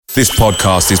This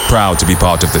podcast is proud to be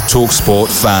part of the TalkSport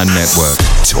Fan Network.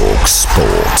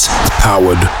 TalkSport.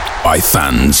 Powered by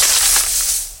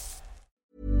fans.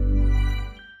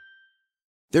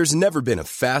 There's never been a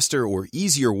faster or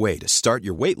easier way to start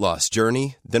your weight loss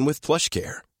journey than with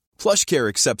PlushCare. PlushCare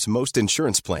accepts most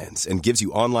insurance plans and gives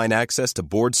you online access to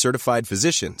board-certified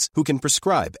physicians who can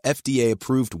prescribe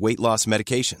FDA-approved weight loss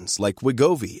medications like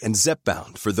Wegovy and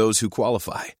Zepbound for those who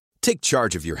qualify. Take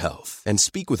charge of your health and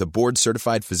speak with a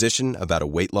board-certified physician about a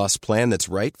weight loss plan that's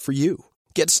right for you.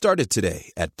 Get started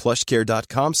today at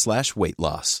plushcare.com/weight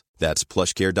loss. That's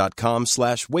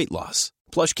plushcare.com/weight loss.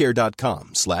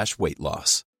 plushcare.com/weight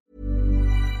loss.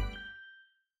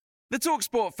 The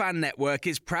TalkSport Fan Network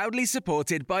is proudly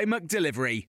supported by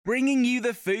McDelivery, bringing you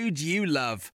the food you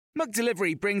love.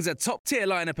 McDelivery brings a top-tier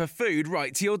lineup of food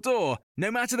right to your door.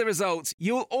 No matter the result,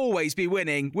 you'll always be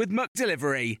winning with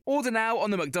McDelivery. Order now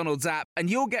on the McDonald's app and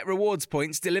you'll get rewards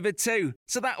points delivered too.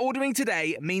 So that ordering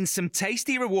today means some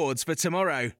tasty rewards for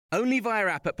tomorrow. Only via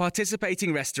app at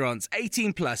participating restaurants.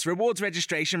 18 plus. Rewards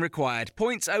registration required.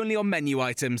 Points only on menu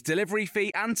items. Delivery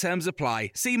fee and terms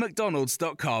apply. See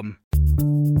mcdonalds.com.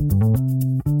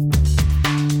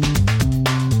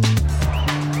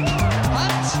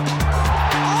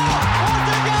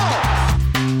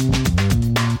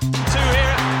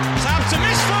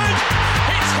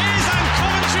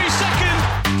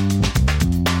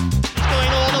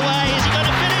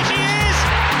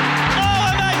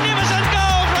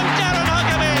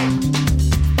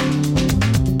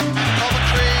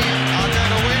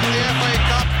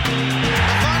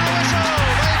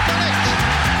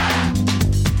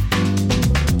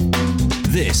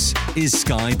 This is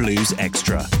Sky Blues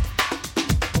Extra.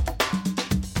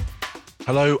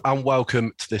 Hello and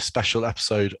welcome to this special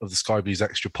episode of the Sky Blues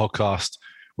Extra podcast,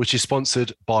 which is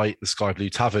sponsored by the Sky Blue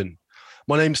Tavern.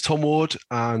 My name's Tom Ward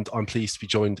and I'm pleased to be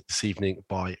joined this evening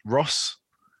by Ross.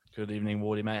 Good evening,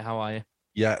 Wardy, mate. How are you?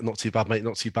 Yeah, not too bad, mate.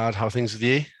 Not too bad. How are things with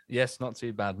you? Yes, not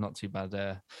too bad. Not too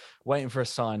bad. Waiting for a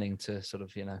signing to sort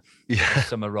of, yeah,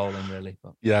 summer rolling, really.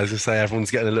 But yeah, as I say, everyone's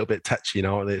getting a little bit tetchy,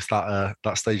 It's that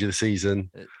stage of the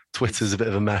season. Twitter's a bit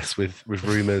of a mess with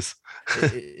rumours.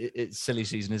 It's silly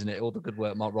season, isn't it? All the good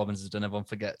work Mark Robbins has done, everyone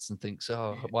forgets and thinks,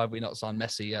 oh, why have we not signed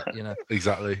Messi yet?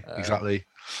 Exactly.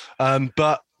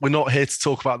 But we're not here to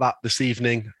talk about that this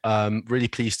evening. Really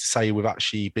pleased to say we've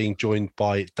actually been joined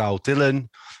by Dal Dillon,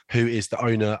 who is the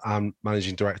owner and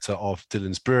managing director of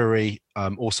Dillon's Brewery,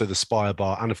 also the Spire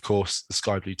Bar, and of course the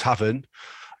Sky Blue Tavern.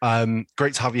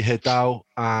 Great to have you here, Dal,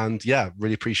 and yeah,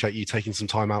 really appreciate you taking some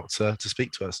time out to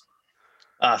speak to us.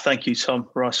 Thank you, Tom,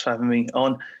 Ross, for having me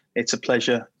on. It's a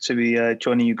pleasure to be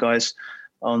joining you guys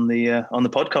on the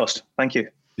podcast. Thank you.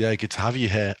 Yeah, good to have you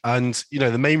here. And,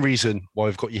 the main reason why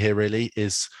we've got you here really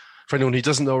is, for anyone who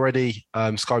doesn't know already,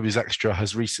 Sky Blues Extra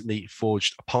has recently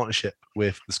forged a partnership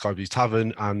with the Sky Blues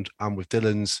Tavern and with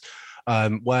Dillon's,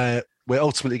 where we're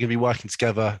ultimately going to be working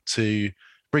together to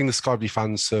bring the Sky Blue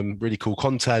fans some really cool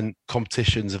content,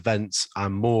 competitions, events,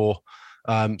 and more.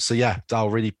 So yeah,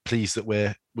 Dal, really pleased that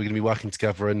we're going to be working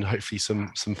together and hopefully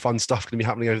some fun stuff going to be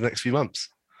happening over the next few months.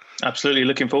 Absolutely,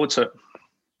 looking forward to it.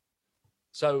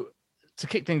 So to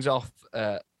kick things off,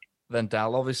 then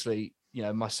Dal, obviously,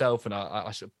 myself and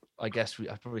I guess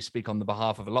I probably speak on the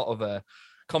behalf of a lot of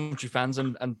Coventry fans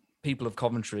and people of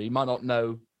Coventry might not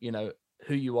know,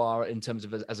 who you are in terms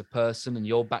of as a person and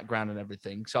your background and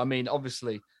everything. So I mean,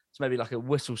 obviously, it's maybe like a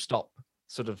whistle stop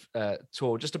sort of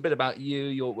tour, just a bit about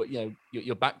you,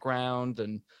 your background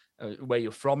and where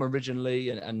you're from originally,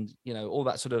 and all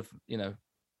that sort of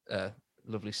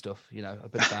lovely stuff. A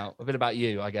bit about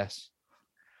you, I guess.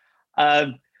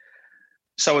 So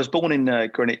I was born in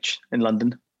Greenwich in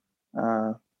London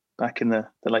back in the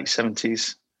late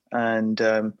 70s,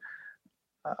 and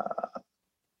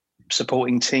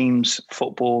supporting teams,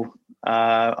 football.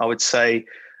 I would say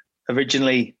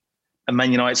originally a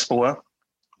Man United supporter.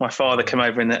 My father came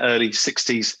over in the early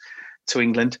 60s to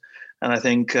England, and I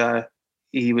think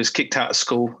he was kicked out of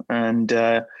school, and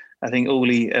I think all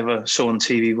he ever saw on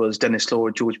TV was Dennis Law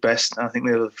or George Best. I think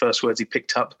they were the first words he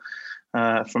picked up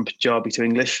from Punjabi to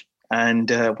English, and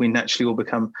we naturally all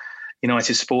become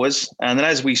United supporters. And then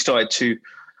as we started to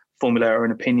formulate our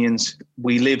own opinions,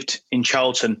 we lived in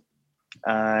Charlton,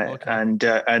 and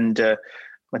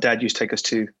my dad used to take us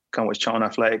to come watch Charlton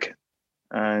Athletic,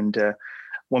 and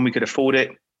when we could afford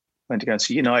it, went to go and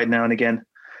see United now and again.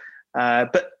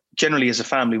 But generally as a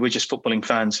family, we're just footballing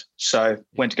fans. So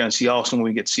went to go and see Arsenal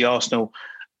when we get to see Arsenal,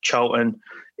 Charlton,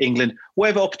 England,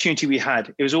 whatever opportunity we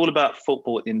had. It was all about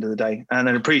football at the end of the day and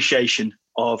an appreciation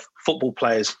of football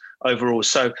players overall.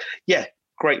 So yeah,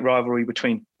 great rivalry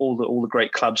between all the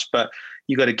great clubs. But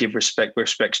you got to give respect where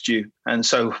respect's due. And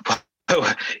so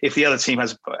if the other team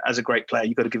has a great player,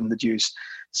 you've got to give them the dues.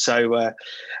 So,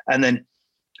 and then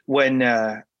when,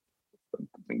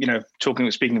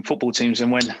 speaking of football teams,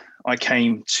 and when I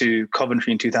came to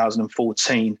Coventry in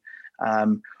 2014,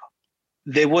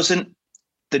 there wasn't,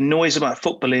 the noise about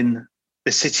football in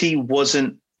the city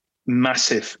wasn't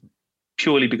massive,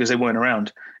 purely because they weren't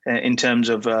around in terms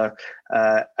of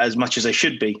as much as they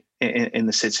should be in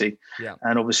the city. Yeah.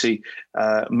 And obviously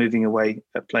moving away,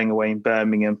 playing away in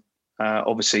Birmingham,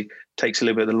 obviously takes a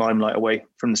little bit of the limelight away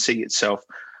from the city itself.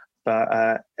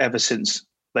 But ever since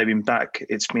they've been back,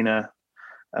 it's been a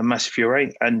massive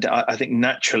furore. And I think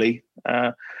naturally,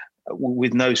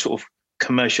 with no sort of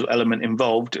commercial element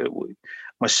involved,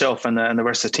 myself and the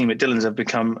rest of the team at Dillons have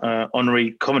become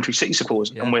honorary Coventry City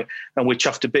supporters, and we're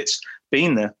chuffed to bits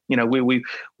being there. You know, we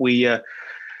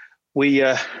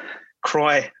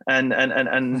cry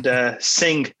and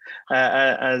sing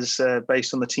as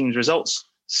based on the team's results.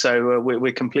 So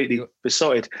we're completely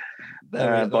besotted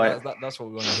by it. That's what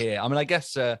we want to hear. I mean, I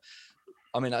guess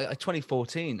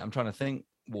 2014. I'm trying to think,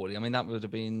 Wardy. I mean, that would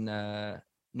have been.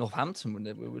 Northampton, wouldn't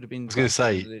it? It would have been. I was going to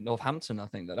say Northampton. I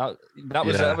think that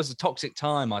was a toxic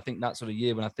time. I think that sort of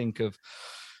year when I think of,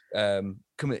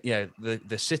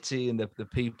 the city and the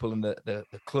people and the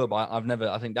club. I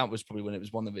think that was probably when it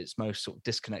was one of its most sort of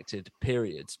disconnected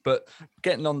periods. But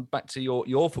getting on back to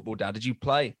your football, Dad, did you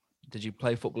play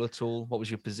football at all? What was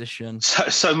your position?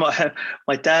 So my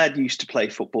dad used to play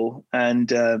football,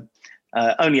 and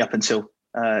only up until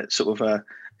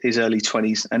his early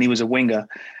 20s, and he was a winger.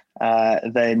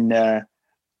 Then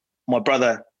my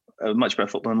brother, much better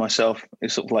footballer than myself,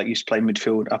 is sort of like used to play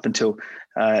midfield up until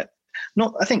I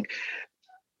think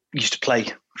used to play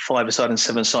 5-a-side and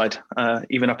 7-a-side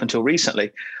even up until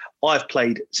recently. I've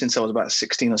played since I was about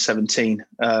 16 or 17.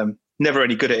 Never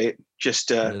really good at it. Just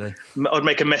really? I'd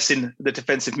make a mess in the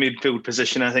defensive midfield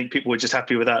position. I think people were just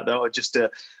happy with that. Though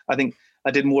I think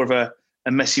I did more of a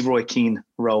messy Roy Keane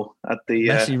role at the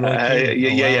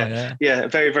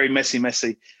very, very messy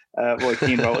Roy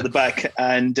Keane role at the back.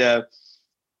 And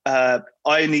I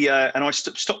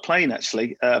stopped playing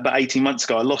actually about 18 months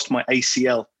ago. I lost my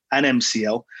ACL and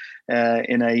MCL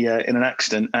in an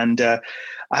accident, and I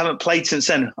haven't played since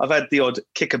then. I've had the odd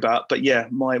kickabout, but yeah,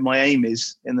 my aim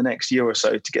is in the next year or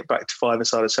so to get back to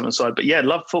 5-a-side or 7-a-side. But yeah,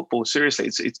 love football.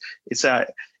 Seriously,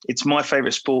 it's my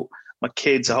favourite sport. My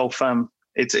kids, the whole fam.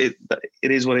 It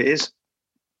is what it is.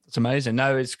 It's amazing.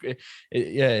 No, it's great.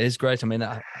 I mean,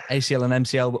 ACL and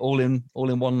MCL all in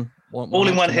one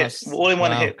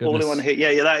hit.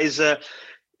 Yeah. That is.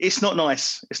 It's not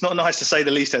nice. It's not nice to say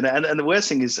the least. And the worst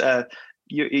thing is,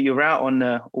 you're out on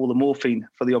all the morphine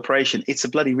for the operation. It's a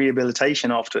bloody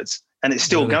rehabilitation afterwards, and it's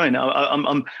still going.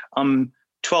 I'm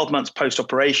 12 months post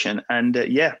operation, and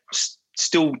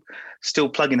still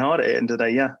plugging hard at it end of the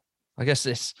day. Yeah. I guess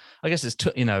it's I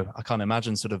can't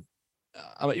imagine sort of.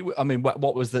 I mean,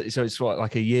 what was that? So it's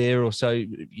like a year or so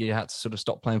you had to sort of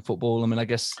stop playing football. I mean, I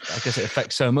guess it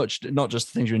affects so much, not just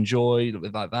the things you enjoy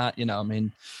like that. You know, I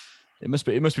mean, it must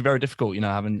be very difficult. You know,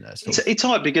 having it's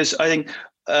hard because I think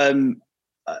I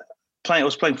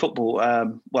was playing football.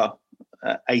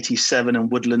 87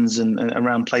 and Woodlands and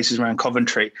around places around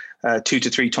Coventry 2 to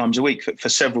 3 times a week for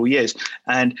several years,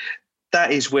 and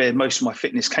that is where most of my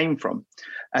fitness came from.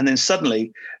 And then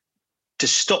suddenly to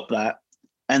stop that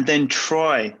and then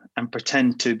try and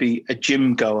pretend to be a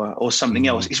gym goer or something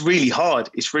else, it's really hard.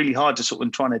 It's really hard to sort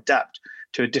of try and adapt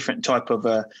to a different type of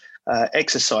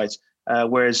exercise.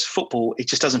 Whereas football, it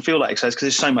just doesn't feel like exercise because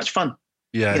it's so much fun.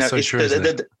 Yeah, it's so true.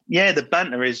 The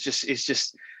banter is just,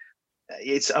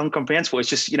 it's incomprehensible. It's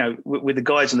just, with the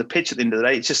guys on the pitch at the end of the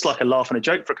day, it's just like a laugh and a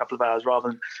joke for a couple of hours rather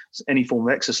than any form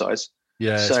of exercise.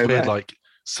 Yeah, it's weird. Like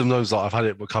sometimes I've had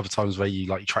it a couple of times where you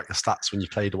track the stats when you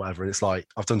played or whatever, and it's like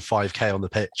I've done 5K on the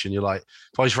pitch, and you're like,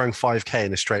 if I just ran 5K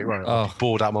in a straight run, I'd be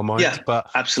bored out of my mind. Yeah, but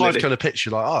absolutely. 5K on the pitch,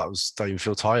 you're like, don't even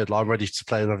feel tired. Like, I'm ready to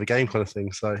play another game, kind of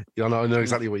thing. So I know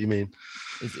exactly what you mean.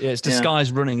 It's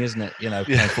disguised running, isn't it?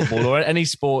 Playing football or any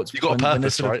sports. You've got a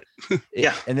purpose, right?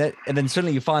 And then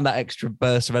suddenly you find that extra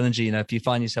burst of energy. If you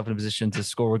find yourself in a position to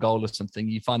score a goal or something,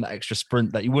 you find that extra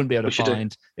sprint that you wouldn't be able to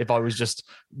find if I was just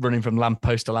running from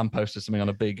lamppost to lamppost or something on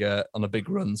a big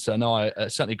run. So no, I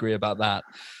certainly agree about that.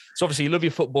 So obviously you love your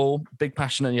football, big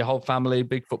passion in your whole family,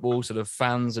 big football sort of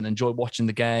fans, and enjoy watching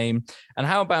the game. And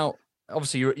how about,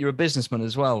 obviously you're a businessman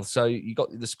as well, so you got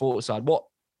the sports side.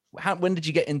 When did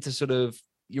you get into sort of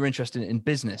your interest in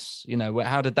business?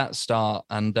 How did that start?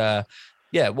 And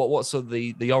what's sort of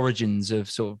the origins of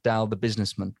sort of Dal the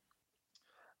businessman?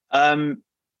 Well,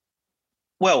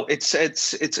 it's a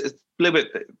little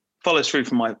bit follows through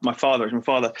from my father. My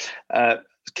father was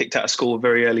kicked out of school at a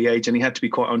very early age, and he had to be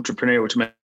quite entrepreneurial to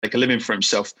make a living for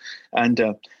himself. And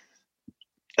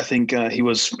I think he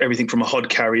was everything from a hod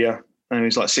carrier, and he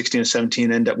was like 16 or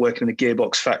 17, ended up working in a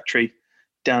gearbox factory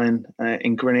down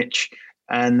in Greenwich.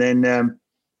 And then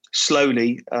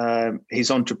slowly his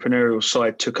entrepreneurial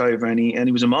side took over, and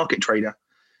he was a market trader.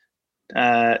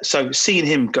 So seeing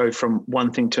him go from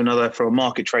one thing to another, from a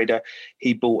market trader,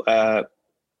 he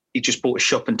just bought a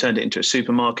shop and turned it into a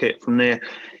supermarket. From there,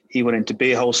 he went into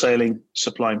beer wholesaling,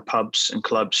 supplying pubs and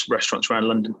clubs, restaurants around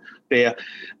London, beer.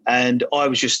 And I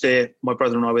was just there. My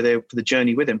brother and I were there for the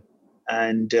journey with him.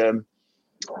 And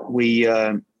we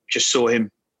just saw him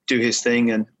do his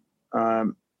thing. And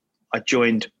I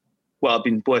joined. Well, I've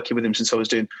been working with him since I was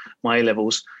doing my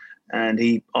A-levels. And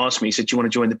he asked me, he said, do you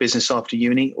want to join the business after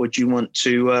uni, or do you want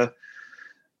to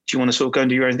sort of go and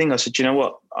do your own thing? I said, you know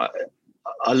what?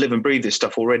 I live and breathe this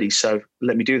stuff already, so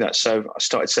let me do that. So I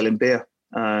started selling beer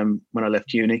when I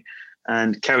left uni,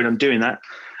 and carried on doing that.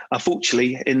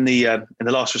 Unfortunately, in the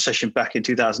last recession back in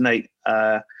 2008,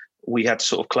 we had to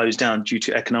sort of close down due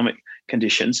to economic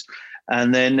conditions.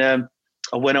 And then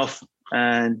I went off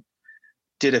and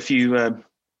did a few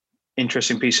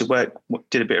interesting piece of work,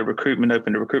 did a bit of recruitment,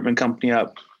 opened a recruitment company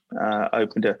up,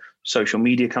 opened a social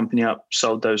media company up,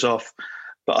 sold those off.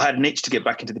 But I had an itch to get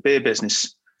back into the beer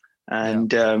business.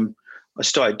 And I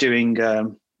started doing,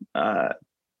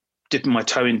 dipping my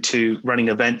toe into running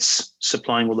events,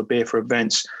 supplying all the beer for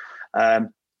events.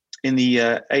 In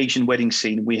the Asian wedding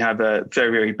scene, we have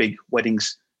very, very big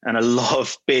weddings and a lot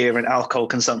of beer and alcohol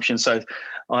consumption. So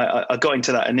I got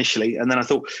into that initially. And then I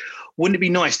thought, wouldn't it be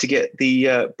nice to get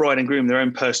the bride and groom their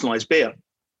own personalised beer?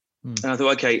 And I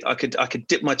thought, okay, I could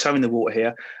dip my toe in the water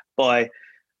here by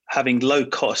having low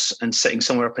costs and setting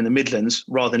somewhere up in the Midlands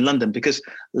rather than London, because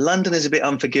London is a bit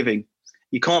unforgiving.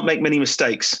 You can't make many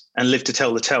mistakes and live to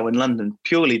tell the tale in London,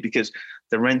 purely because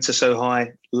the rents are so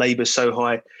high, labour's so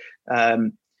high.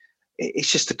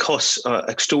 It's just the costs are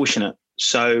extortionate.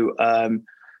 So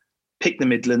pick the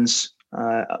Midlands,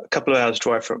 a couple of hours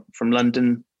drive from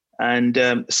London, and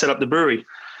set up the brewery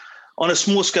on a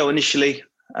small scale initially,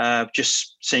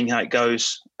 just seeing how it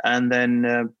goes, and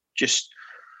then just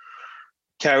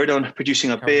carried on producing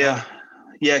a beer.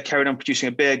 Carried on producing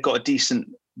a beer. Got a decent,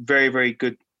 very, very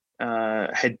good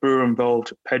head brewer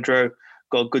involved, Pedro.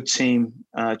 Got a good team,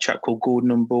 a chap called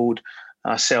Gordon on board,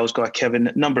 sales guy Kevin,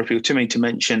 a number of people, too many to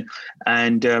mention.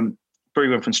 And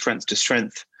brewery went from strength to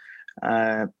strength.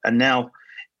 And now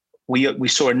we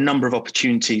saw a number of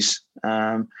opportunities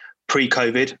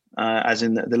pre-COVID, as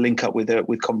in the link up with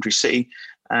Coventry City,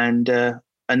 and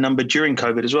a number during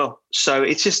COVID as well. So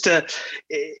it's just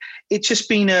it's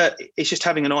just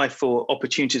having an eye for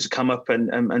opportunities to come up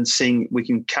and seeing we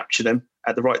can capture them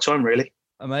at the right time, really.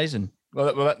 Amazing.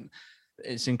 Well,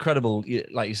 it's incredible,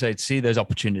 like you say, to see those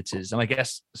opportunities. And I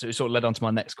guess so it sort of led on to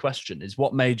my next question: is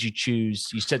what made you choose?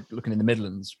 You said looking in the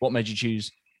Midlands. What made you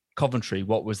choose Coventry?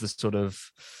 What was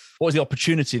the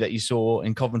opportunity that you saw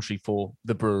in Coventry for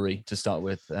the brewery to start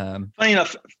with? Funny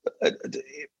enough,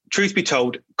 truth be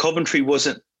told, Coventry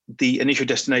wasn't the initial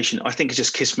destination. I think it's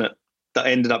just kismet that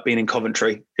I ended up being in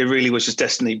Coventry. It really was just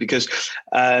destiny, because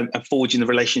forging the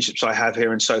relationships I have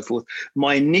here and so forth.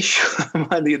 My initial,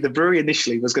 the brewery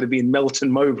initially was going to be in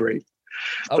Melton Mowbray.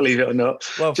 Believe it or not.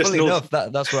 Well, just funny enough,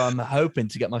 that's where I'm hoping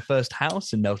to get my first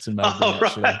house in Melton Mowbray. Oh,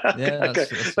 right. Yeah, okay.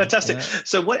 Fantastic. Yeah.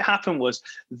 So what happened was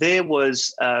there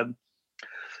was,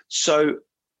 so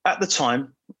at the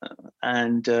time,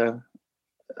 and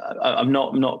I'm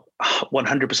not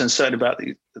 100% certain about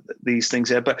these things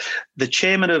here, but the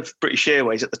chairman of British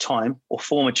Airways at the time, or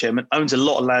former chairman, owns a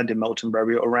lot of land in Melton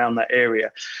Mowbray or around that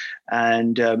area.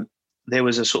 And there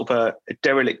was a sort of a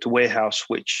derelict warehouse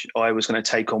which I was going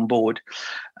to take on board.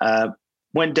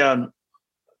 Went down,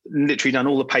 literally done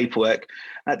all the paperwork.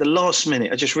 At the last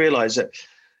minute, I just realised that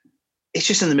it's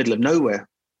just in the middle of nowhere.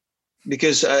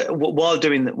 Because while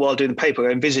doing the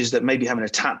paperwork, I envisaged that maybe having a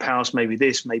tap house, maybe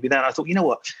this, maybe that. I thought, you know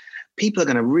what, people are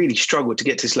going to really struggle to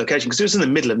get to this location because it was in the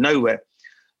middle of nowhere.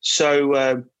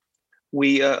 So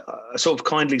we sort of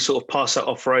kindly sort of passed that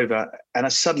offer over, and I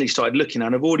suddenly started looking,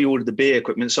 and I've already ordered the beer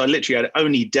equipment, so I literally had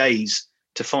only days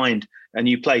to find a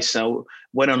new place. So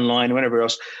went online, went everywhere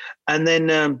else, and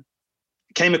then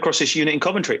came across this unit in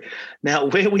Coventry. Now,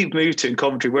 where we've moved to in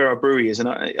Coventry, where our brewery is, and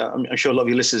I'm sure a lot of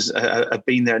your listeners have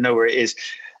been there and know where it is,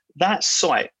 that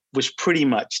site was pretty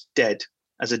much dead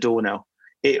as a doornail.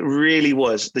 It really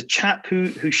was. The chap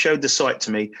who showed the site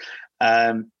to me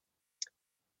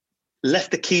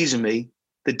left the keys with me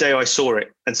the day I saw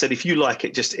it and said, if you like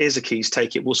it, just here's the keys,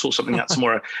 take it. We'll sort something out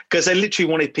tomorrow. Because they literally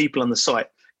wanted people on the site.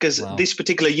 because this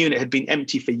particular unit had been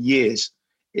empty for years.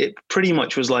 It pretty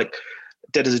much was like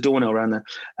dead as a doornail around there.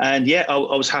 And yeah, I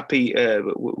was happy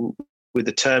with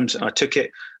the terms, and I took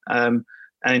it. And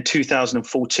in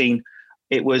 2014,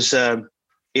 it was a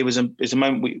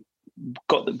moment we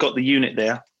got the unit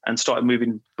there and started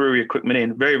moving brewery equipment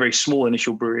in. Very, very small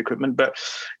initial brewery equipment, but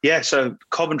yeah. So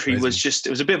Coventry was it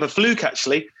was a bit of a fluke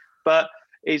actually, but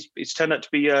it's turned out to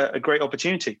be a great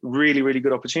opportunity. Really, really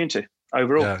good opportunity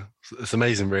overall. Yeah, it's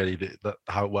amazing, really, that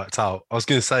how it worked out. I was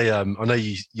going to say, I know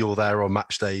you're there on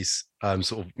match days,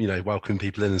 sort of, welcoming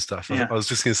people in and stuff. Yeah. I was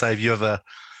just going to say, have you ever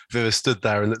stood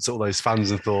there and looked at all those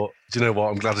fans and thought, do you know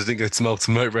what? I'm glad I didn't go to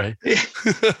Melton Mowbray. Yeah.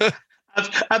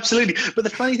 Absolutely. But the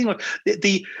funny thing was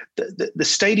the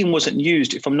stadium wasn't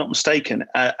used, if I'm not mistaken.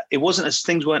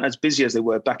 Things weren't as busy as they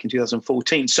were back in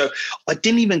 2014. So I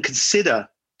didn't even consider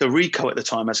the Ricoh at the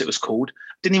time, as it was called.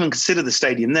 Didn't even consider the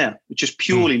stadium there, just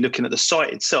purely looking at the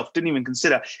site itself. Didn't even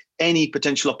consider any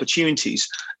potential opportunities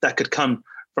that could come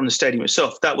from the stadium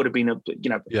itself. That would have been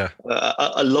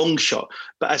a long shot.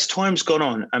 But as time's gone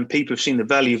on and people have seen the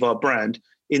value of our brand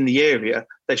in the area,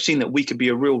 they've seen that we could be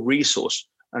a real resource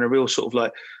and a real sort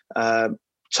of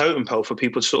totem pole for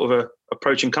people to sort of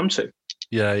approach and come to.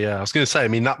 Yeah. I was going to say, I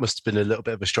mean, that must have been a little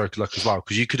bit of a stroke of luck as well,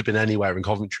 because you could have been anywhere in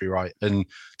Coventry, right? And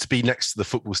to be next to the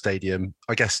football stadium,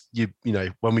 I guess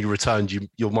when we returned,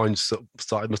 your mind must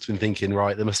have been thinking,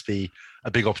 right, there must be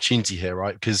a big opportunity here,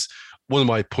 right? Because one of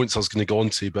my points I was going to go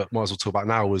on to, but might as well talk about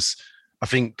now, was I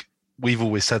think we've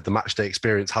always said the match day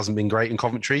experience hasn't been great in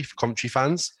Coventry for Coventry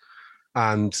fans,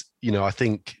 and I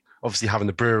think obviously having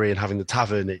the brewery and having the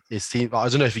tavern, it seemed, I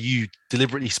don't know if you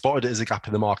deliberately spotted it as a gap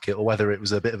in the market or whether it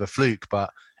was a bit of a fluke, but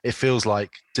it feels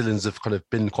like Dillons have kind of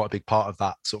been quite a big part of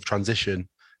that sort of transition,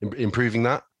 improving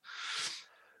that.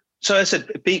 So as I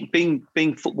said,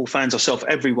 being football fans ourselves,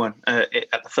 everyone at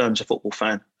the firm's a football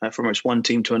fan, from almost one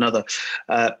team to another.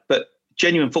 But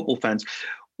genuine football fans,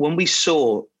 when we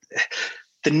saw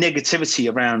the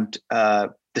negativity around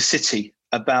the city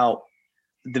about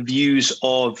the views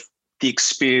of the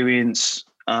experience,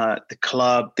 the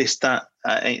club, this, that,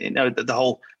 the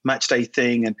whole match day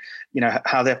thing, and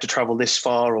how they have to travel this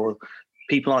far or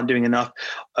people aren't doing enough.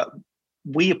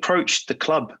 We approached the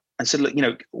club and said,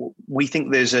 look, we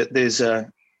think there's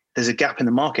a gap in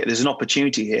the market. There's an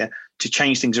opportunity here to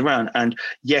change things around. And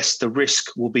yes, the risk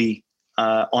will be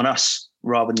on us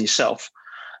rather than yourself.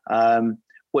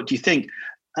 What do you think?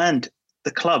 And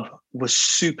the club was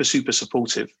super, super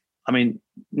supportive. I mean,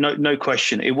 no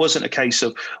question. It wasn't a case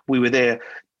of we were there,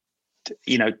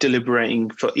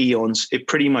 deliberating for eons. It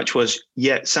pretty much was,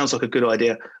 yeah, it sounds like a good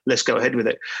idea. Let's go ahead with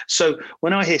it. So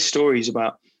when I hear stories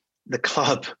about the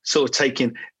club sort of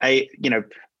taking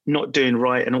not doing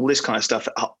right and all this kind of stuff,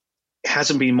 it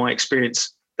hasn't been my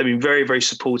experience. They've been very, very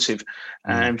supportive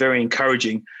and very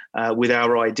encouraging with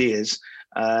our ideas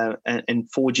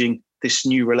and forging this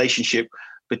new relationship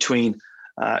between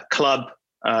club,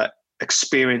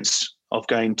 experience of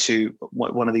going to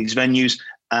one of these venues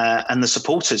and the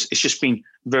supporters. It's just been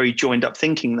very joined up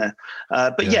thinking there.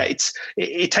 But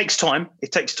it takes time.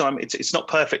 It takes time. It's not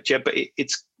perfect yet, but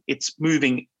it's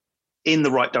moving in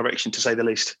the right direction, to say the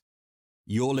least.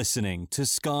 You're listening to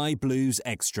Sky Blues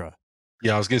Extra.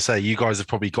 Yeah, I was going to say, you guys have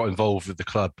probably got involved with the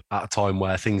club at a time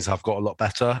where things have got a lot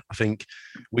better. I think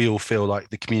we all feel like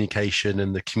the communication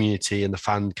and the community and the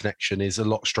fan connection is a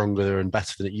lot stronger and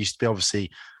better than it used to be.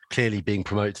 Obviously, clearly being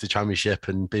promoted to the Championship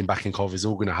and being back in Cov is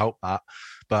all going to help that.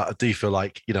 But I do feel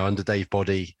like, under Dave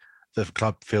Boddy, the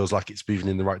club feels like it's moving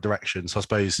in the right direction. So I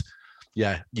suppose,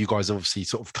 yeah, you guys obviously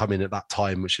sort of come in at that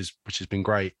time, which has been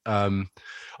great. I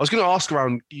was going to ask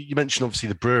around, you mentioned obviously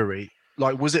the brewery.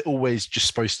 Like, was it always just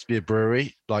supposed to be a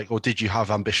brewery? Like, or did you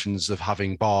have ambitions of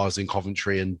having bars in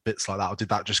Coventry and bits like that? Or did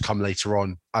that just come later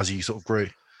on as you sort of grew?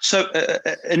 So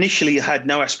initially, I had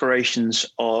no aspirations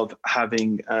of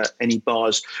having any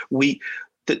bars.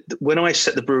 When I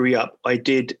set the brewery up, I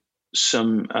did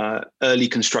some early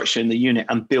construction in the unit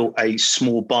and built a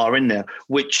small bar in there,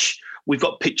 which we've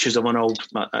got pictures of an old,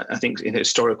 I think in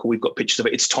historical, we've got pictures of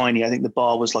it. It's tiny. I think the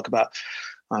bar was like about,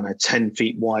 10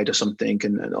 feet wide or something,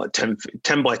 and like 10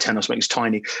 by 10 or something. It's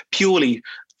tiny, purely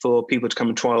for people to come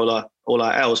and try all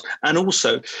our ales. And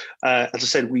also, as I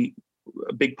said,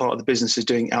 a big part of the business is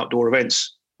doing outdoor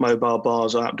events, mobile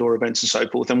bars, outdoor events and so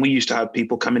forth. And we used to have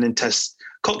people come in and test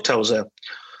cocktails there.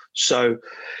 So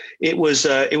it was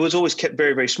always kept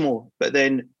very, very small. But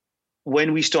then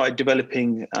when we started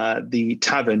developing the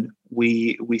tavern,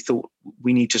 we thought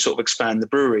we need to sort of expand the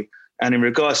brewery. And in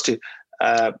regards to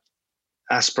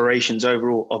aspirations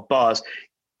overall of bars,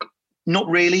 not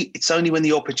really. It's only when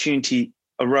the opportunity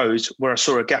arose where I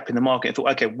saw a gap in the market and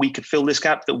thought, okay, we could fill this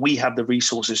gap, that we have the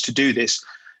resources to do this.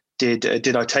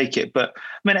 Did I take it? But I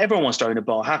mean, everyone wants to own a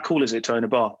bar. How cool is it to own a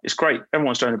bar? It's great. Everyone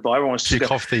wants to own a bar. Everyone wants to go.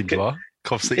 Cough themed bar.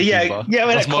 Cough City bar. Yeah. I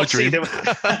mean, that's my dream.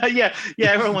 yeah.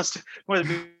 Everyone wants to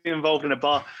be involved in a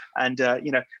bar and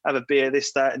have a beer,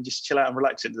 this, that, and just chill out and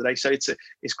relax into the day. So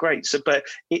it's great. So, but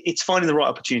it's finding the right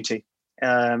opportunity.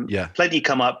 Plenty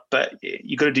come up, but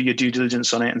you got to do your due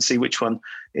diligence on it and see which one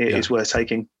is worth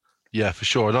taking. Yeah, for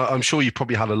sure. And I'm sure you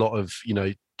probably had a lot of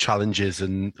challenges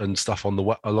and stuff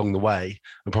along the way,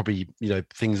 and probably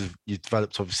things you've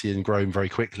developed obviously and grown very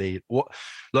quickly.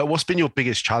 What's been your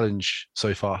biggest challenge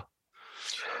so far?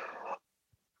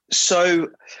 So,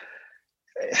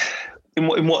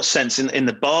 in what sense? In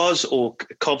the bars or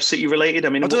Cov City related? I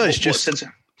mean, I don't know. It's just.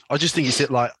 I just think it's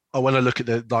when I look at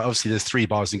obviously there's 3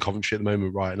 bars in Coventry at the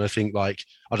moment, right? And I think I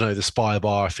don't know, the Spire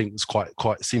bar, I think it's quite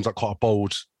seems like quite a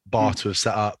bold bar to have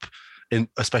set up,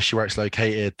 especially where it's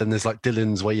located. Then there's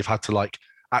Dillon's where you've had to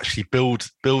actually build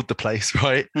the place,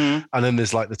 right? And then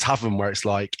there's the Tavern where it's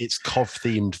it's Cov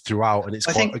themed throughout, and it's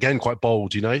quite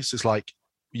bold, So it's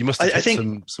you must have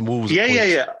hit some walls.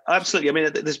 Yeah, absolutely. I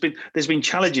mean, there's been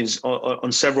challenges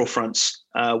on several fronts,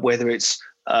 whether it's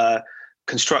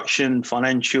construction,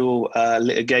 financial,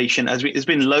 litigation. There's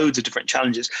been loads of different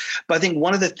challenges, but I think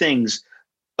one of the things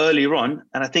earlier on,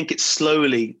 and I think it's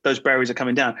slowly those barriers are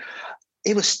coming down.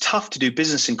 It was tough to do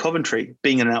business in Coventry,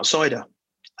 being an outsider.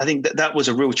 I think that was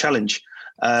a real challenge.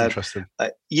 Interesting.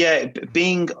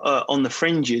 Being on the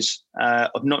fringes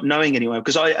of not knowing anyone,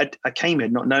 because I came here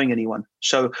not knowing anyone,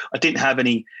 so I didn't have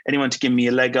anyone to give me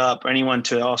a leg up or anyone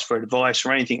to ask for advice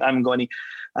or anything. I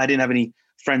didn't have any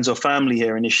friends or family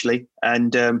here initially,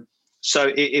 and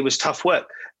so it was tough work,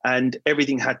 and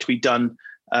everything had to be done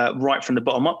right from the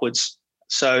bottom upwards.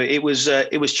 So it was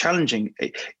challenging.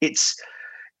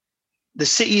 The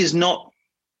city is not.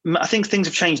 I think things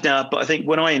have changed now, but I think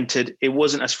when I entered, it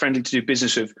wasn't as friendly to do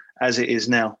business with as it is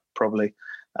now. Probably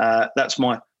that's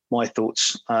my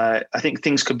thoughts. I think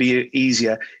things could be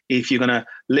easier if you're going to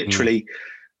literally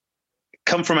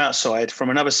come from outside, from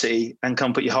another city, and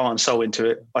come put your heart and soul into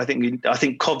it. I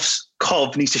think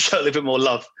Cov needs to show a little bit more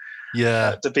love.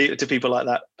 To people like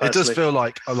that. Personally. It does feel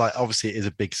like obviously it is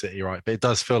a big city, right? But it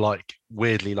does feel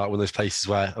weirdly one of those places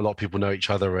where a lot of people know each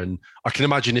other. And I can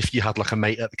imagine if you had a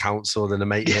mate at the council and a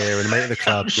mate here and a mate at the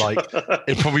club,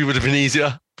 it probably would have been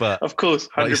easier. But of course,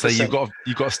 100%. Like you say, you've got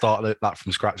to start that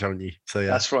from scratch, haven't you? So yeah,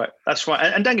 that's right.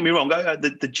 And don't get me wrong,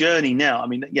 the journey now. I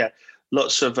mean,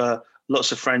 lots of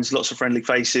friends, lots of friendly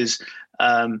faces,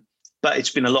 but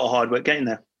it's been a lot of hard work getting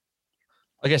there.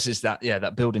 I guess it's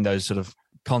that building those sort of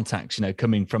contacts,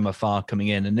 coming from afar, coming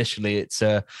in. Initially, it's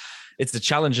a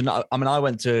challenge. And I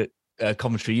went to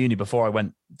Coventry Uni before I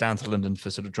went down to London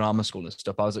for sort of drama school and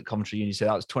stuff. I was at Coventry Uni, so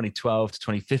that was 2012 to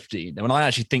 2015. And when I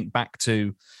actually think back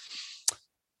to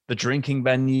the drinking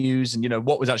venues and,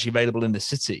 what was actually available in the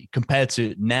city compared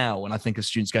to now, when I think of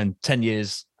students going 10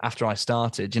 years after I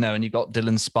started, and you've got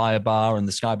Dillon's Spire Bar and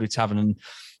the Sky Blue Tavern and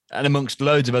amongst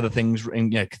loads of other things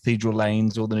in Cathedral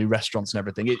Lanes, all the new restaurants and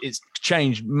everything. It's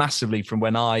changed massively from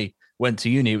when I went to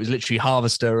uni. It was literally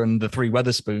Harvester and the 3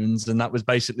 Wetherspoons, and that was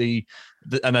basically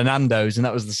and a Nando's, and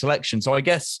that was the selection. So I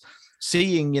guess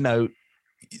seeing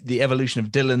the evolution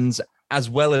of Dillon's as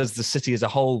well as the city as a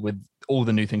whole with all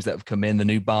the new things that have come in, the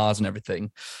new bars and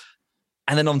everything,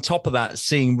 and then on top of that,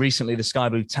 seeing recently the Sky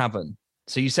Blue Tavern.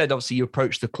 So you said obviously you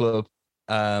approached the club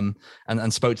and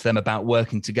spoke to them about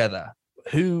working together.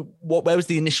 Where was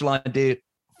the initial idea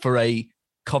for a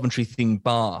Coventry themed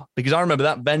bar? Because I remember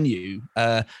that venue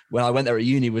when I went there at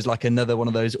uni was another one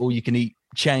of those all you can eat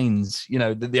chains,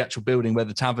 the actual building where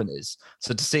the tavern is.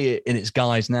 So to see it in its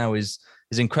guise now is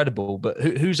incredible. But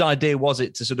whose idea was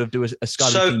it to sort of do a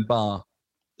Sky Blue themed bar?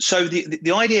 So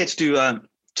the idea to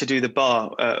do the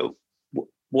bar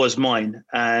was mine,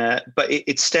 but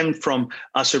it stemmed from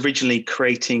us originally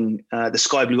creating the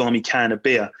Sky Blue Army can of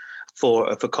beer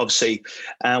for Cov City.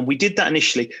 We did that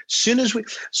initially.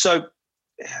 A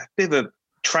bit of a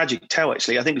tragic tale,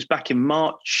 actually. I think it was back in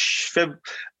March,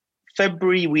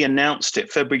 February, we announced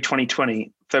it, February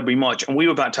 2020, March, and we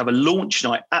were about to have a launch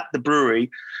night at the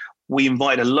brewery. We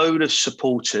invited a load of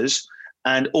supporters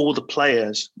and all the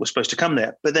players were supposed to come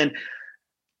there. But then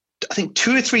I think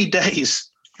 2 or 3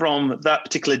 days from that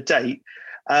particular date,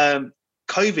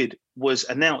 COVID was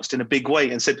announced in a big way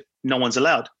and said no one's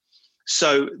allowed.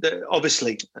 So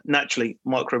obviously, naturally,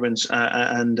 Mark Ribbons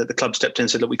and the club stepped in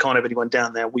and said, look, we can't have anyone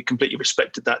down there. We completely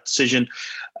respected that decision.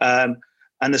 And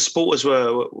the supporters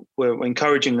were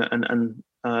encouraging and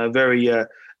very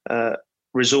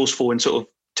resourceful in sort of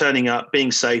turning up,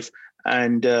 being safe,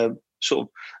 and sort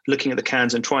of looking at the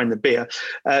cans and trying the beer.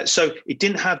 So it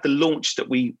didn't have the launch that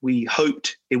we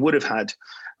hoped it would have had.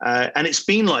 And it's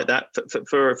been like that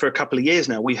for a couple of years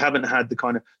now. We haven't had the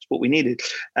kind of support we needed.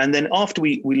 And then after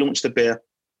we launched the beer,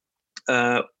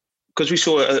 because we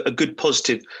saw a good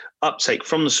positive uptake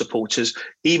from the supporters,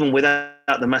 even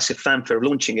without the massive fanfare of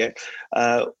launching it,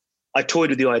 I toyed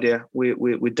with the idea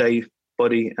with Dave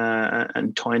Boddy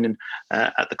and Tynan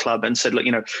at the club and said, look,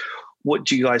 what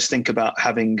do you guys think about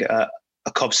having a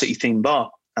Cov City themed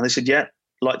bar? And they said, yeah,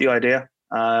 like the idea.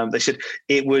 They said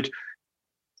it would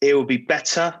be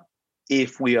better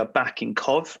if we are back in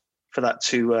Cov for that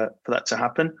to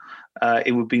happen.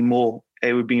 It would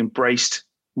be embraced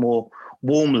more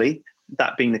warmly,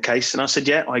 that being the case. And I said,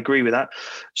 yeah, I agree with that.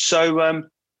 So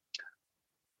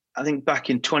I think back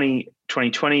in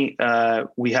 2020,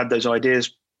 we had those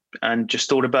ideas and just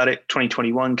thought about it.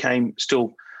 2021 came,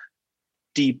 still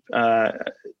deep in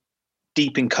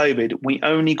COVID. We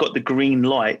only got the green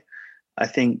light, I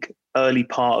think, early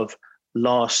part of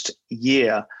last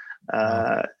year,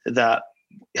 that,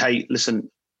 hey, listen,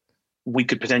 we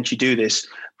could potentially do this,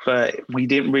 but we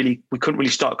couldn't really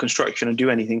start construction and do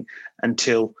anything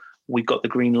until we got the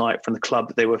green light from the club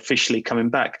that they were officially coming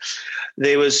back.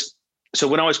 So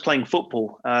when I was playing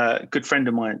football, a good friend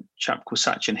of mine, a chap called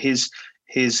Sachin,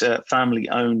 his family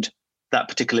owned that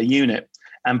particular unit.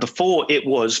 And before it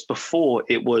was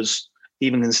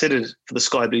even considered for the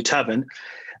Sky Blue Tavern,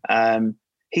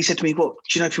 he said to me, well,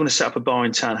 do you know, if you want to set up a bar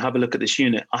in town, have a look at this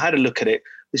unit. I had a look at it.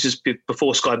 This is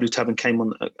before Sky Blue Tavern came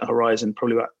on the horizon,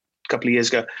 probably about a couple of years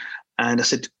ago. And I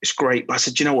said, it's great. But I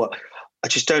said, do you know what? I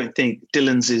just don't think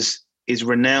Dillon's is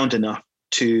renowned enough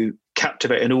to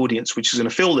captivate an audience which is going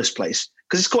to fill this place,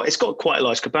 because it's got quite a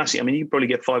large capacity. I mean, you probably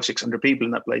get 500-600 people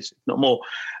in that place, if not more.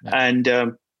 Yeah.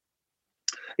 And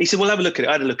he said, well, have a look at it.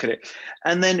 I had a look at it.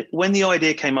 And then when the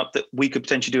idea came up that we could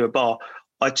potentially do a bar,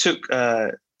 I took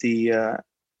the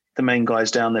main guys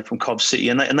down there from Cov City,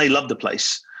 and they loved the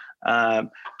place,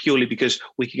 purely because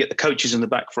we could get the coaches in the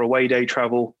back for away day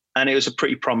travel, and it was a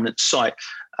pretty prominent site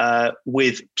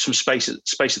with some space at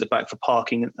the back for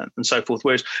parking and so forth,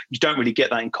 whereas you don't really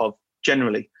get that in Cov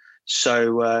generally.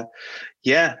 So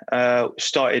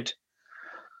started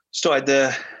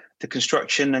the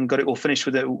construction and got it all finished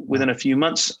within a few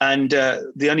months. And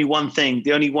the only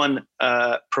one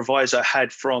proviso I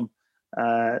had from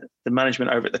the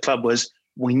management over at the club was,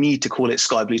 we need to call it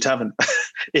Sky Blue Tavern.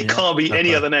 It can't be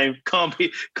any other name. Can't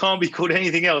be called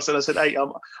anything else. And I said, hey,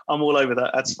 I'm all over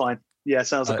that. That's fine. Yeah,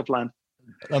 sounds like a plan.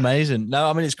 Amazing. No,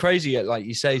 I mean, it's crazy, like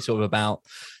you say, sort of about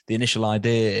the initial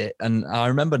idea. And I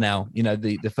remember now,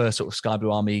 the first sort of Sky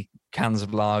Blue Army cans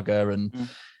of lager and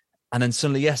then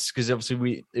suddenly, yes, because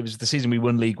obviously it was the season we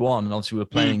won League One, and obviously we were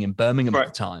playing in Birmingham at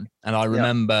the time. And I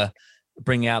remember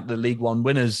bringing out the League One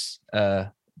winners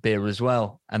beer as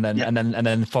well, and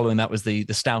then following that was the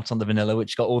stout on the vanilla,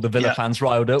 which got all the Villa fans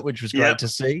riled up, which was great to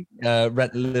see,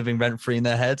 living rent free in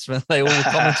their heads when they all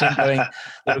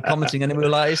were commenting, and then we were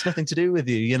like, it's nothing to do with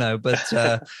you, but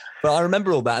I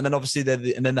remember all that. And then obviously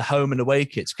the home and away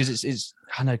kits, because it's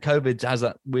I know COVID has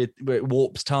that weird, where it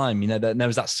warps time. There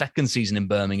was that second season in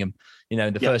Birmingham.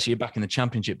 The first year back in the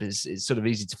Championship, it's sort of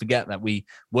easy to forget that we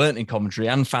weren't in Coventry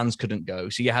and fans couldn't go.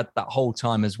 So you had that whole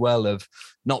time as well of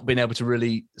not being able to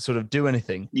really sort of do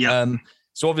anything. Yeah.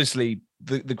 So obviously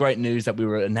the great news that we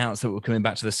were announced that we were coming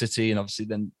back to the city, and obviously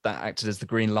then that acted as the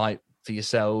green light for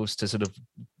yourselves to sort of,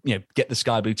 get the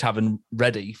Sky Blue Tavern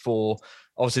ready for,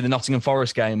 obviously the Nottingham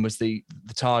Forest game was the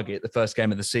target, the first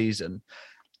game of the season.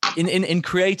 In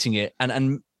creating it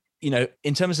and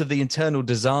in terms of the internal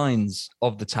designs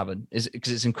of the tavern,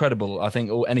 because it's incredible. I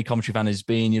think any Coventry fan has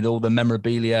been, all the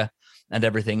memorabilia and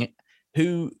everything.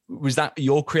 Who was that?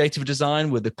 Your creative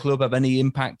design? Would the club have any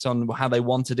impact on how they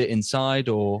wanted it inside,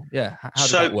 or how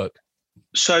did that work?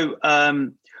 So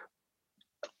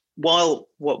while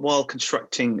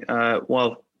constructing,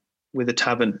 while with the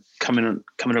tavern coming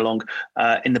along,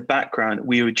 in the background,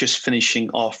 we were just finishing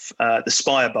off the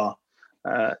Spire Bar.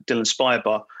 Dillon Spire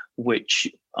Bar, which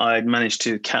I managed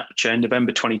to capture in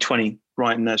November 2020,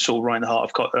 right in the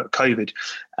heart of COVID.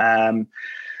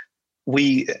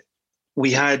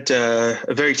 We had a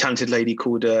very talented lady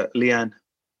called Leanne,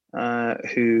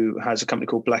 who has a company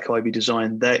called Black Ivy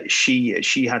Design. That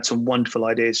she had some wonderful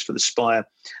ideas for the Spire,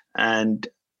 and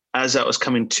as that was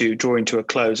drawing to a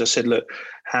close, I said, "Look,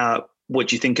 what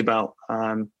do you think about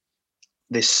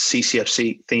this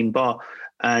CCFC themed bar?"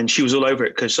 And she was all over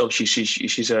it, because obviously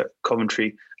she's a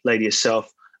Coventry lady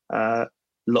herself,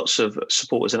 lots of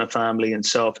supporters in her family and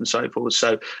self and so forth.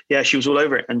 So yeah, she was all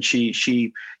over it, and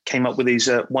she came up with these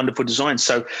wonderful designs.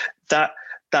 So that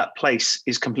that place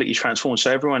is completely transformed.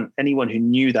 So anyone who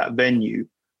knew that venue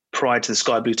prior to the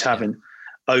Sky Blue Tavern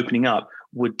opening up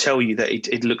would tell you that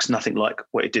it looks nothing like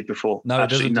what it did before. No,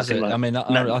 absolutely it doesn't. nothing like. I mean,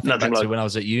 I think back like. to when I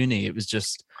was at uni, it was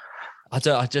just,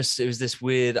 it was this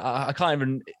weird. I can't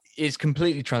even. It's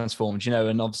completely transformed,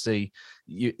 and obviously,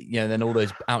 then all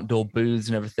those outdoor booths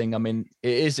and everything. I mean,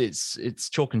 it's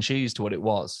chalk and cheese to what it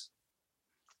was.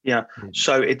 Yeah.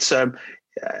 So it's so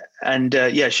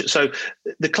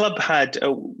the club had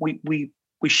we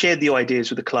shared the ideas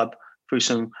with the club through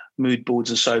some mood boards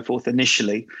and so forth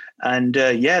initially, and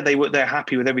they're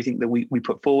happy with everything that we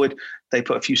put forward. They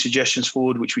put a few suggestions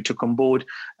forward which we took on board,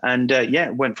 and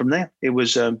went from there. It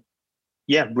was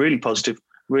really positive,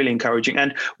 really encouraging,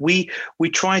 and we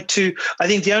tried to. I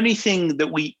think the only thing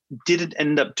that we didn't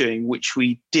end up doing, which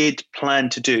we did plan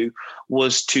to do,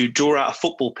 was to draw out a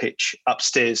football pitch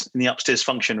upstairs in the upstairs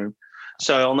function room.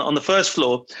 So on the first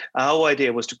floor, our whole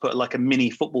idea was to put like a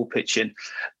mini football pitch in.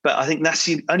 But I think that's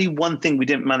the only one thing we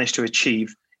didn't manage to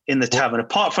achieve in the tavern.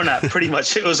 Apart from that, pretty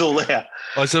much it was all there.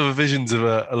 I just have visions of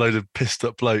a load of pissed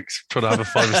up blokes trying to have a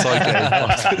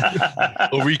five-a-side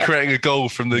game or recreating a goal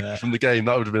from the game.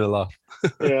 That would have been a laugh.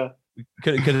 Yeah.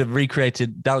 Could have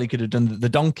recreated. Dally could have done the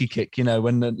donkey kick,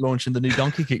 when launching the new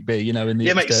donkey kick beer, in the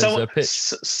upstairs pitch.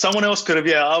 Someone else could have.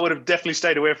 Yeah, I would have definitely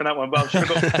stayed away from that one. But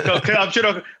I'm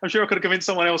sure I could have convinced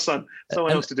someone else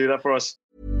to do that for us.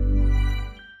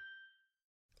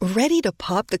 Ready to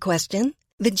pop the question?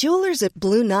 The jewelers at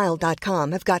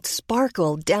BlueNile.com have got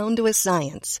sparkle down to a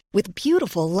science with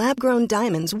beautiful lab-grown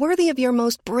diamonds worthy of your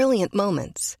most brilliant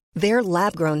moments. Their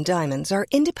lab-grown diamonds are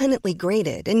independently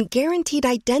graded and guaranteed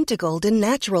identical to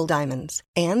natural diamonds,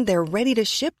 and they're ready to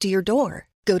ship to your door.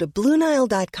 Go to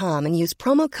BlueNile.com and use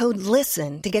promo code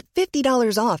LISTEN to get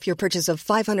 $50 off your purchase of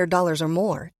 $500 or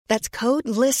more. That's code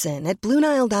LISTEN at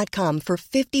BlueNile.com for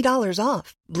 $50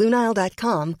 off.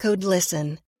 BlueNile.com, code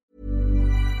LISTEN.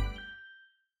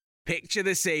 Picture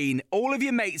the scene. All of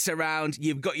your mates around,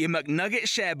 you've got your McNugget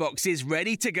share boxes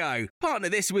ready to go. Partner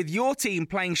this with your team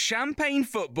playing champagne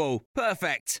football.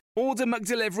 Perfect. Order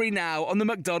McDelivery now on the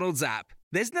McDonald's app.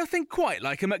 There's nothing quite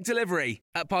like a McDelivery.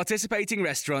 At participating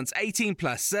restaurants, 18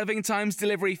 plus, serving times,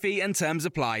 delivery fee and terms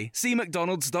apply. See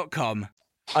mcdonalds.com.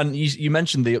 And you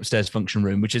mentioned the upstairs function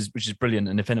room, which is brilliant.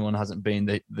 And if anyone hasn't been,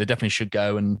 they definitely should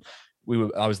go. And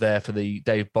I was there for the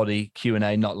Dave Body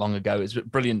Q&A not long ago. It's a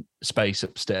brilliant space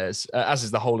upstairs, as is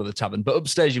the whole of the tavern. But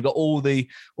upstairs, you've got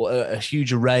a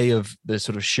huge array of the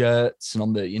sort of shirts and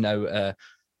on the,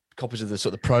 copies of the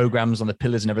sort of programs on the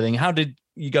pillars and everything. How did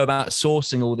you go about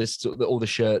sourcing all the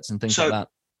shirts and things like that?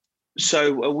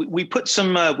 So we put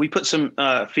some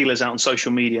feelers out on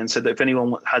social media and said that if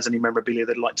anyone has any memorabilia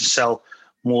they'd like to sell,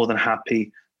 more than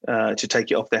happy to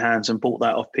take it off their hands, and bought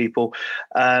that off people.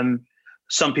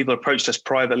 Some people approached us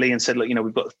privately and said, look,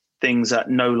 we've got things that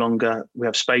no longer we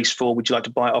have space for. Would you like to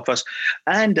buy it off us?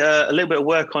 And a little bit of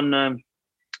work on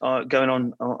going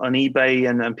on eBay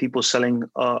and people selling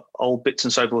old bits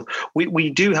and so forth. We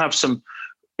do have some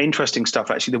interesting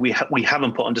stuff actually that we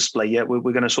haven't put on display yet. We're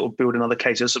going to sort of build another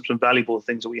case. There's some valuable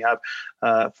things that we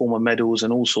have, former medals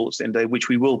and all sorts in there, which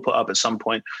we will put up at some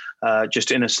point,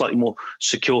 just in a slightly more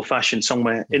secure fashion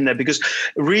somewhere in there. Because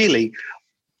really,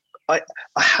 I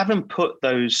haven't put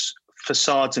those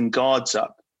facades and guards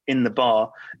up in the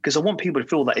bar because I want people to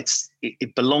feel that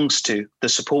it belongs to the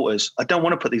supporters. I don't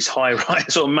want to put these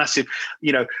high-rise or massive,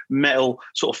 metal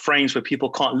sort of frames where people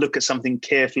can't look at something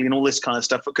carefully and all this kind of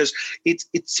stuff, because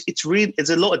it's really, there's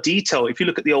a lot of detail. If you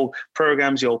look at the old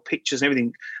programs, the old pictures and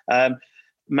everything,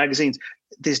 magazines,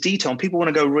 there's detail and people want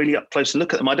to go really up close and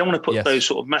look at them. I don't want to put those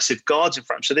sort of massive guards in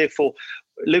front. So therefore,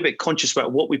 a little bit conscious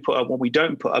about what we put up, what we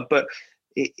don't put up, but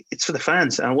it's for the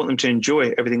fans and I want them to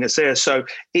enjoy everything that's there. So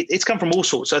it's come from all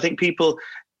sorts. So I think people,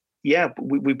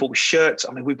 we bought shirts.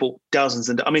 I mean, we bought dozens.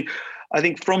 And I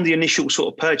think from the initial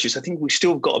sort of purchase, I think we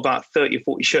still got about 30 or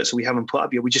 40 shirts that we haven't put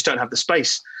up yet. We just don't have the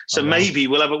space. So maybe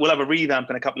we'll have a revamp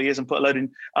in a couple of years and put a load of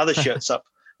other shirts up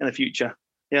in the future.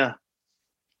 Yeah.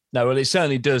 No, well, it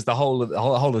certainly does. The whole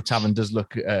of the tavern does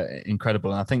look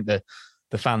incredible. And I think the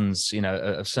fans,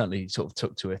 have certainly sort of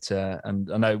took to it.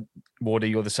 And I know, Wardy,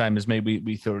 you're the same as me.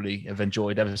 We thoroughly have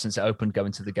enjoyed ever since it opened,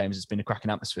 going to the games. It's been a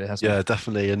cracking atmosphere, hasn't it? Yeah,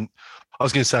 definitely. And I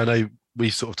was going to say, I know we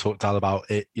sort of talked, Al,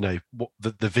 about it, what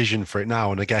the vision for it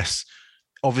now. And I guess,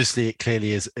 obviously, it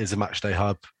clearly is a match day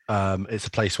hub. It's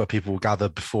a place where people will gather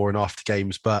before and after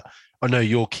games. But I know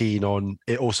you're keen on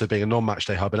it also being a non-match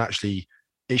day hub. And actually,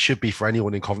 it should be for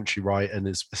anyone in Coventry, right? And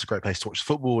it's a great place to watch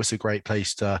football. It's a great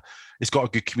place it's got a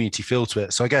good community feel to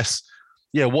it. So I guess,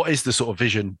 what is the sort of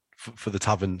vision for the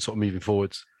tavern sort of moving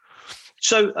forwards?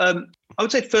 So I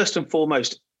would say first and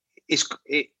foremost,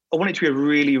 I want it to be a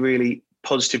really, really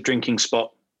positive drinking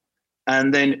spot.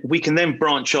 And then we can then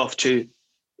branch off to,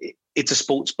 it's a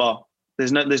sports bar.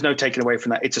 There's no taking away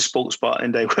from that. It's a sports bar.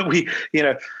 And where we,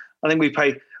 I think we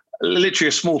pay literally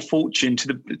a small fortune to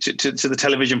the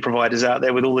television providers out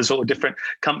there with all the sort of different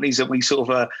companies that we sort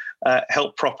of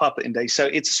help prop up at Inde. So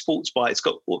it's a sports bar. It's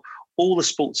got all the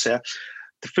sports there.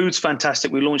 The food's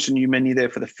fantastic. We launched a new menu there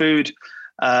for the food.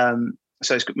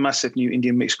 So it's got a massive new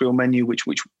Indian mixed grill menu,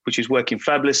 which is working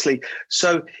fabulously.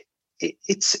 So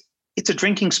it's a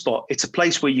drinking spot. It's a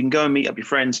place where you can go and meet up your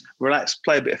friends, relax,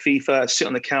 play a bit of FIFA, sit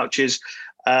on the couches,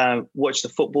 watch the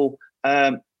football,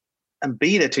 and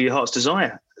be there to your heart's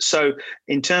desire. So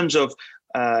in terms of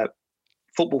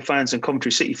football fans and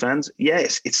Coventry City fans,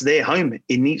 yes, it's their home.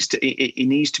 It needs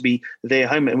to be their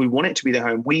home, and we want it to be their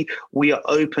home. We are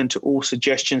open to all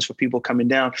suggestions for people coming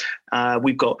down. I've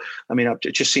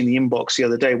just seen the inbox the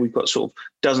other day. We've got sort of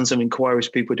dozens of inquiries,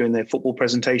 people doing their football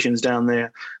presentations down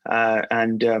there,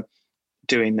 and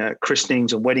doing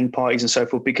christenings and wedding parties and so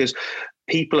forth, because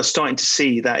people are starting to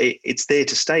see that it's there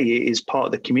to stay. It is part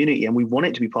of the community, and we want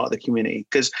it to be part of the community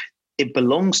because it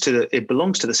belongs to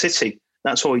the city.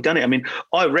 That's why we've done it. I mean,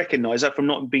 I recognise that from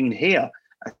not being here.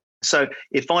 So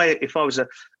if I was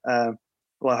I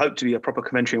hope to be a proper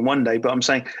Coventryan one day, but I'm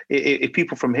saying if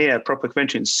people from here, proper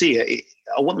Coventryans, see it,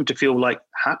 I want them to feel like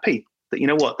happy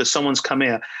that, that someone's come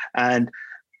here and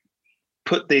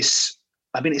put this.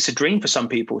 I mean, it's a dream for some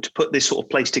people to put this sort of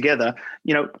place together.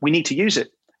 We need to use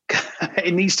it.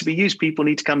 It needs to be used. People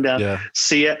need to come down,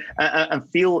 see it, and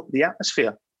feel the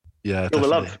atmosphere. Yeah, feel the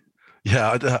love.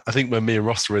 Yeah, I think when me and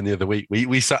Ross were in the other week,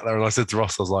 we sat there and I said to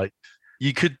Ross, I was like,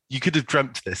 you could have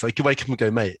dreamt this. Like, you wake up and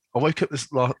go, mate, I woke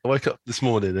up this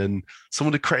morning and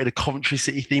someone had created a Coventry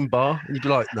City themed bar. And you'd be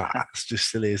like, nah, that's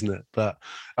just silly, isn't it? But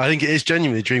I think it is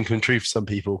genuinely a dream come true for some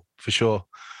people, for sure.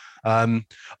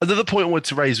 Another point I wanted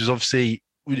to raise was obviously,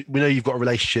 we know you've got a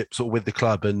relationship sort of with the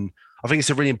club, and I think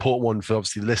it's a really important one for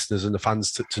obviously the listeners and the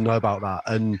fans to know about that.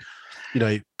 And,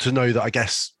 to know that, I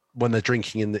guess, when they're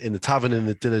drinking in the tavern, in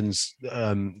the Dillon's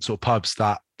sort of pubs,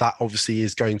 that obviously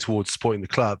is going towards supporting the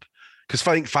club. Because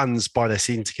I think fans buy their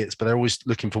season tickets, but they're always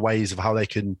looking for ways of how they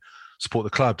can support the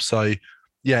club. So,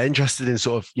 yeah, interested in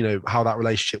sort of, how that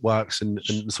relationship works and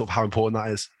sort of how important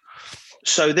that is.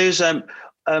 So there is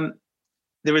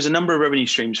a number of revenue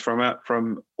streams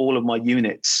from all of my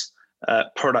units,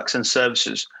 products and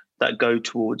services that go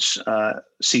towards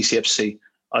CCFC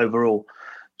overall.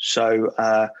 So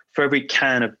for every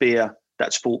can of beer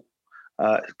that's bought,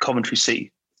 Coventry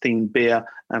City themed beer,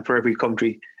 and for every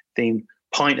Coventry themed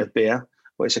pint of beer,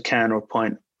 whether it's a can or a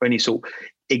pint or any sort,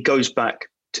 it goes back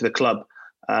to the club.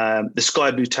 The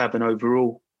Sky Blue Tavern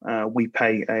overall, we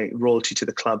pay a royalty to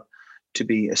the club to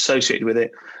be associated with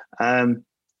it.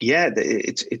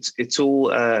 It's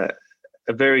all a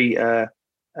very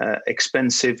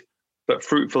expensive but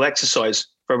fruitful exercise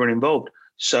for everyone involved.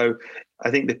 So I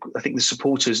think the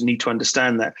supporters need to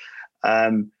understand that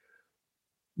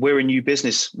we're a new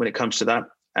business when it comes to that,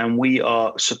 and we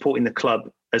are supporting the club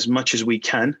as much as we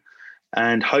can,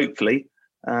 and hopefully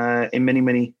in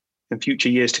many in future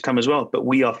years to come as well. But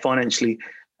we are financially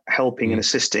helping and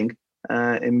assisting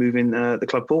in moving the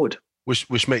club forward.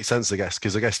 Which makes sense, I guess,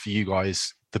 because I guess for you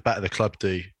guys, the better the club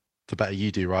do, the better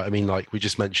you do, right? I mean, like we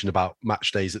just mentioned about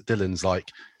match days at Dillon's, like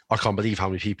I can't believe how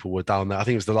many people were down there. I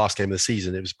think it was the last game of the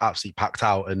season. It was absolutely packed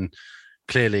out, and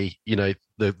clearly, the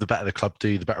better the club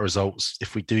do, the better results.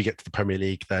 If we do get to the Premier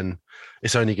League, then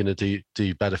it's only going to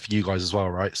do better for you guys as well,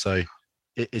 right? So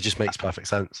it just makes perfect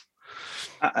sense.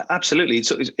 Absolutely.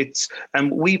 So it's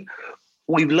and we've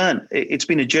learned. It's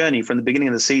been a journey from the beginning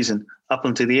of the season up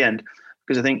until the end,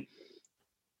 because I think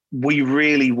we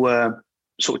really were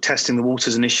sort of testing the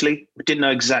waters initially. We didn't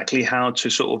know exactly how to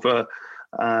sort of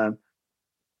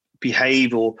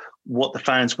behave or what the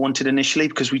fans wanted initially,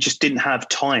 because we just didn't have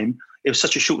time. It was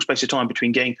such a short space of time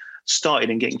between getting started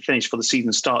and getting finished for the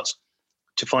season starts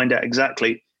to find out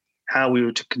exactly how we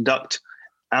were to conduct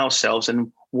ourselves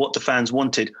and what the fans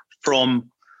wanted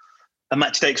from a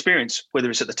match day experience, whether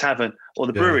it's at the tavern or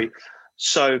the brewery.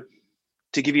 So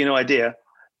to give you an idea,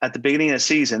 at the beginning of the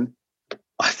season,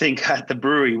 I think at the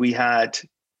brewery we had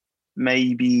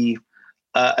maybe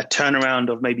a turnaround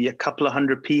of maybe a couple of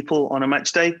hundred people on a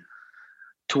match day.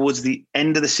 Towards the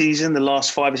end of the season, the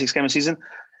last 5 or 6 games of the season,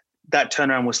 that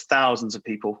turnaround was thousands of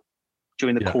people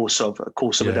during the course of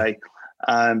a day,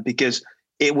 because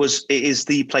it is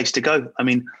the place to go. I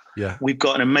mean, we've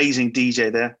got an amazing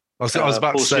DJ there. I was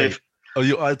about to say,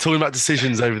 talking about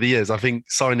decisions over the years, I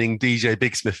think signing DJ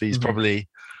Big Smithy's probably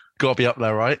got to be up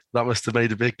there, right? That must have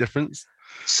made a big difference.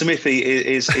 Smithy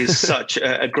is such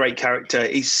a great character.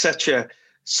 He's such a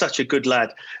such a good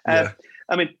lad.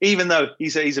 I mean, even though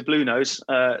he's a Blue Nose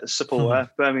supporter,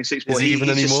 Birmingham Six boy. Is he even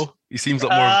anymore? He seems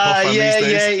like more of a tough fan these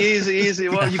days. Yeah, he is.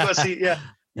 Well, you've got to see,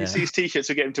 you see his t-shirts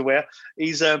to get him to wear.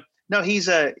 He's a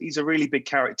really big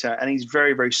character, and he's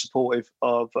very, very supportive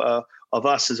of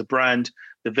us as a brand,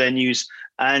 the venues,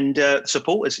 and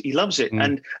supporters. He loves it,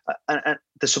 and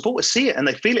the supporters see it and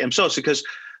they feel it themselves, because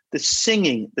the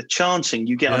singing, the chanting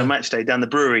you get on a match day down the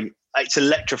brewery, it's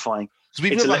electrifying. So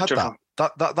we've never had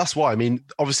that. That's why. I mean,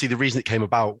 obviously the reason it came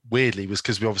about weirdly was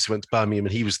because we obviously went to Birmingham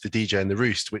and he was the DJ in the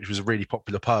Roost, which was a really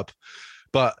popular pub.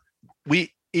 But when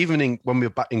we were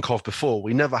back in Cov before,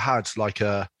 we never had like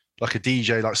a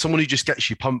DJ, like someone who just gets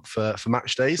you pumped for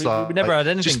match days. We never had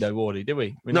anything though, Wardy, did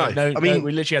we? No, I mean,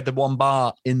 we literally had the one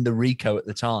bar in the Rico at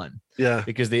the time. Yeah.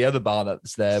 Because the other bar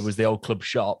that's there was the old club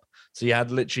shop. So you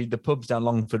had literally the pubs down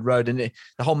Longford Road, and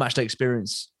the whole matchday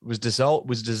experience was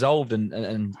dissolved,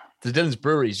 and the Dillon's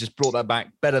Breweries just brought that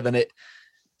back better than it.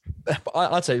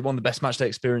 I'd say one of the best matchday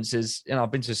experiences. You know,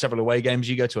 I've been to several away games.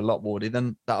 You go to a lot, Wardy,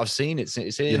 than that I've seen. It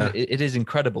is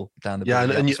incredible down the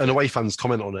brewery. And away fans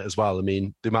comment on it as well. I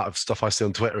mean, the amount of stuff I see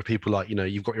on Twitter of people like,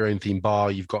 you've got your own theme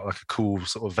bar, you've got like a cool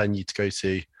sort of venue to go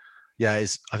to. Yeah,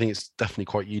 I think it's definitely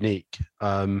quite unique.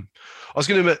 I was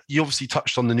going to admit, you obviously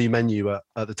touched on the new menu at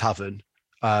the tavern.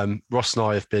 Ross and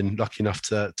I have been lucky enough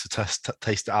to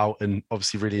taste it out and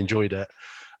obviously really enjoyed it.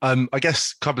 I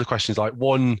guess a couple of questions, like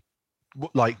one,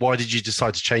 like why did you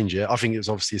decide to change it? I think it was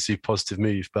obviously a super positive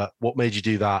move, but what made you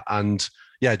do that? And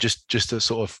yeah, just to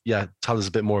sort of tell us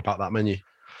a bit more about that menu.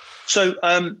 So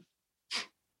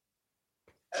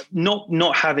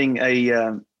not having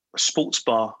a sports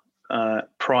bar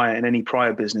in any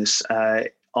prior business,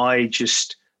 I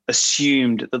just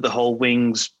assumed that the whole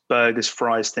wings, burgers,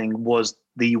 fries thing was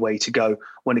the way to go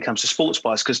when it comes to sports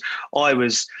bars, because I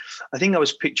was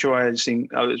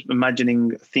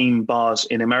imagining theme bars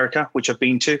in America, which I've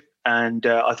been to, and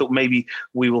I thought maybe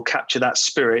we will capture that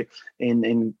spirit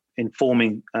in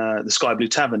forming the Sky Blue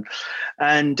Tavern.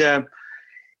 And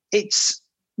it's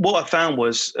what I found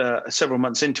was several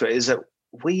months into it is that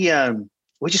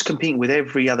we're just competing with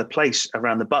every other place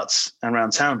around the butts and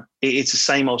around town. It's the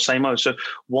same old. So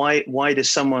why does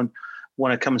someone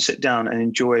want to come and sit down and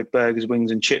enjoy burgers, wings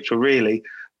and chips? Well, really,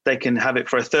 they can have it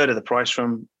for a third of the price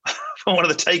from one of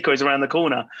the takeaways around the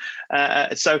corner.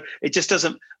 So it just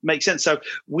doesn't make sense. So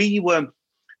I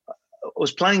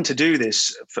was planning to do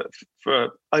this for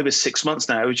over 6 months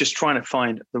now. I was just trying to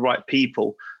find the right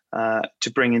people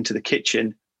to bring into the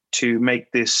kitchen to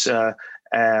make this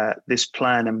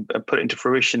plan and put it into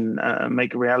fruition,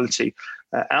 make a reality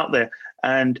out there.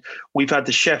 And we've had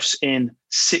the chefs in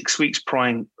 6 weeks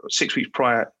prior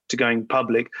to going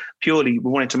public. Purely, we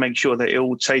wanted to make sure that it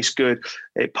all tastes good.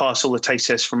 It passed all the taste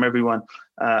tests from everyone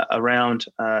around,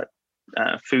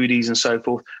 foodies and so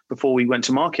forth, before we went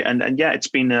to market. And yeah, it's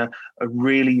been a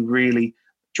really, really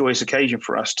joyous occasion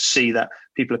for us to see that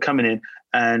people are coming in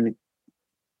and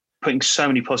putting so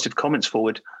many positive comments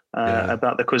forward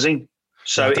about the cuisine.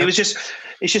 So it's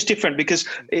just different, because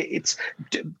it's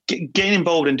getting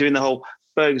involved in doing the whole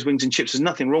burgers, wings and chips. There's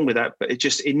nothing wrong with that, but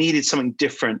it needed something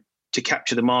different to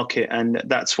capture the market. And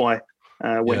that's why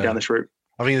I went down this route.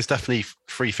 I think there's definitely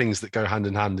three things that go hand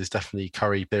in hand. There's definitely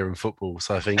curry, beer and football.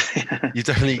 So I think you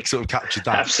definitely sort of captured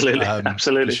that. Absolutely.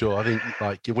 For sure. I think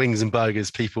like your wings and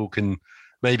burgers, people can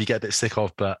maybe get a bit sick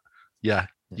of, but yeah,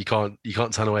 you can't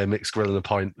turn away a mixed grill and a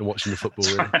pint and watching the football.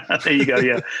 Really. There you go.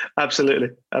 Yeah, absolutely.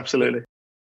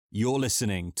 You're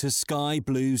listening to Sky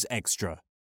Blues Extra.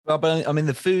 Well, but I mean,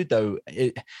 the food though,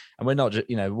 and we're not just,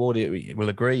 Wardy will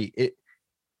agree.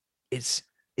 It's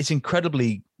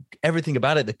incredibly, everything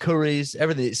about it, the curries,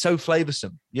 everything. It's so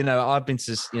flavoursome. I've been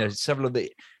to several of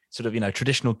the sort of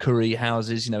traditional curry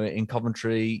houses, in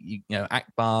Coventry,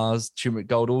 Akbar's, Turmeric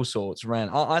Gold, all sorts around.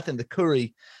 I think the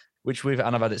curry, which I've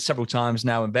had it several times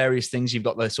now, and various things. You've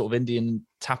got the sort of Indian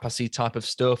tapasy type of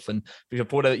stuff, and if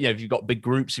you've got big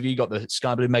groups, if you've got the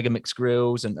Sky Blue Mega Mix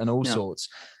grills and all sorts.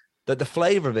 That the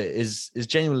flavour of it is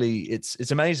genuinely it's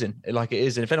amazing, like it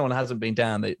is. And if anyone hasn't been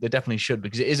down, they definitely should,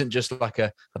 because it isn't just like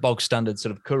a bog standard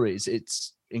sort of curries.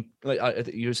 It's like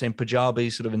you were saying, Punjabi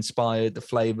sort of inspired, the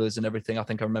flavours and everything. I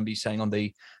think I remember you saying on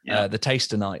the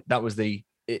taster night that was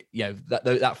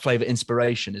that flavour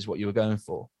inspiration is what you were going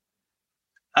for.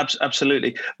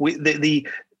 Absolutely.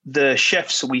 The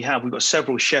chefs we've got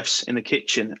several chefs in the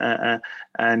kitchen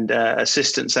and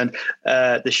assistants, and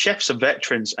the chefs are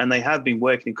veterans, and they have been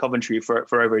working in Coventry for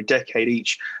over a decade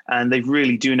each, and they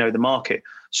really do know the market.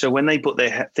 So when they put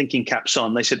their thinking caps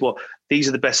on, they said, well, these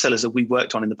are the best sellers that we've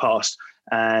worked on in the past,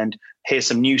 and here's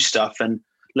some new stuff, and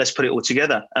let's put it all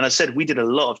together. And I said, we did a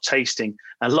lot of tasting,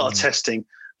 a lot of testing,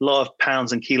 lot of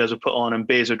pounds and kilos were put on, and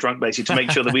beers were drunk basically to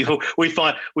make sure that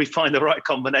we find the right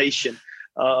combination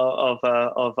of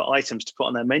items to put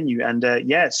on their menu. And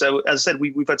so as I said,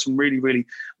 we've had some really, really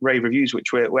rave reviews,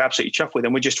 which we're absolutely chuffed with,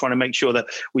 and we're just trying to make sure that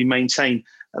we maintain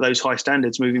those high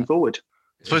standards moving forward.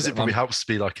 I suppose it probably helps to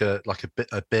be like a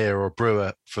beer or a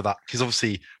brewer for that, because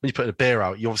obviously when you put a beer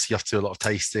out, you obviously have to do a lot of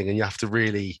tasting and you have to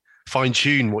really fine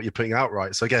tune what you're putting out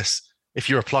right. So I guess if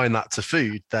you're applying that to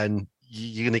food, then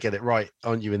you're going to get it right,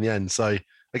 aren't you, in the end? So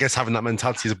I guess having that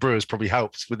mentality as a brewer has probably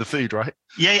helped with the food, right?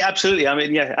 Yeah, absolutely. I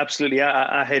mean, yeah, absolutely.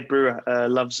 Our head brewer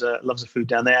loves the food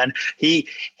down there, and he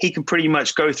can pretty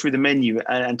much go through the menu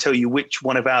and tell you which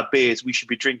one of our beers we should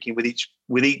be drinking with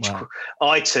each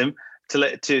item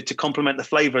to complement the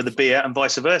flavour of the beer, and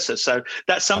vice versa. So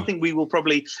that's something we will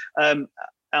probably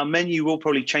our menu will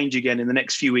probably change again in the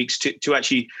next few weeks to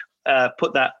actually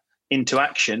put that into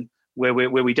action where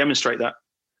we demonstrate that.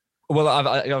 Well,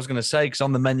 I was going to say, because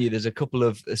on the menu, there's a couple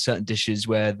of certain dishes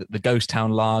where the Ghost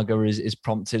Town Lager is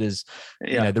prompted as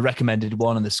the recommended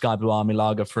one, and the Sky Blue Army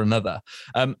Lager for another.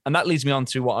 And that leads me on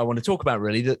to what I want to talk about,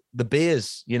 really, the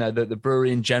beers, the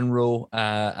brewery in general,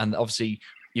 and obviously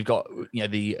you've got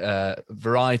the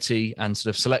variety and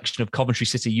sort of selection of Coventry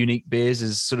City unique beers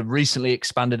is sort of recently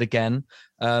expanded again.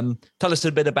 Tell us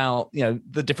a bit about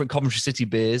the different Coventry City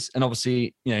beers, and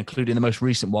obviously including the most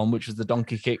recent one, which was the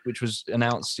Donkey Kick, which was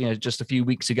announced just a few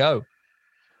weeks ago.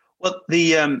 Well,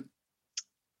 the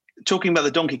talking about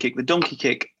the Donkey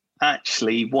Kick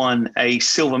actually won a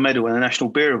silver medal in the National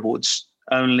Beer Awards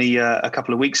only a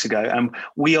couple of weeks ago, and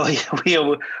we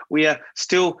are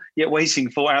still yet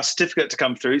waiting for our certificate to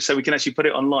come through, so we can actually put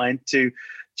it online to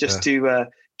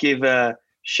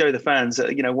show the fans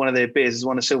that one of their beers has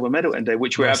won a silver medal today,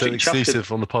 which we're absolutely exclusive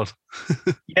chuffed on the pod.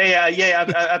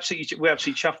 Absolutely, we're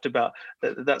absolutely chuffed about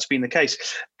that's been the case.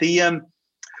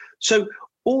 So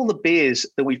all the beers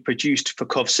that we've produced for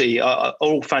Cov City are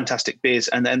all fantastic beers,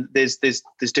 and then there's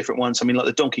different ones. I mean, like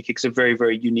the Donkey Kick is a very,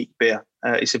 very unique beer.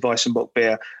 It's a Weissenbock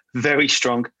beer, very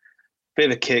strong,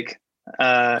 bit of a kick.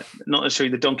 Not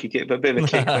necessarily the Donkey Kick, but a bit of a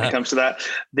kick when it comes to that.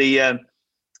 The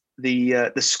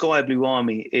Sky Blue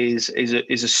Army is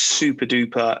a super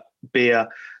duper beer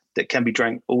that can be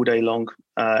drank all day long.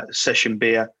 Session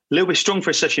beer, a little bit strong for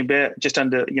a session beer, just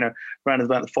under around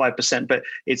about the 5%, but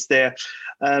it's there.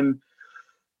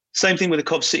 Same thing with the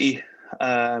Cov City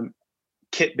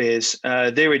kit beers.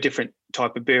 They're a different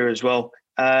type of beer as well.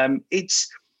 It's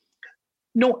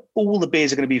not all the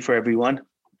beers are going to be for everyone,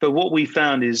 but what we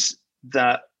found is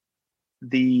that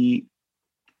the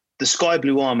Sky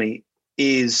Blue Army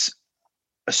is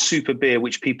a super beer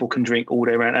which people can drink all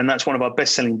day round, and that's one of our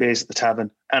best-selling beers at the tavern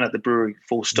and at the brewery,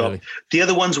 full stop. Really? The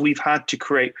other ones we've had to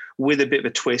create with a bit of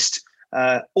a twist,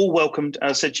 all welcomed.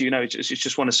 As I said to you, it's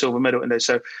just won a silver medal in there,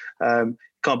 so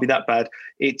can't be that bad.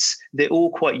 They're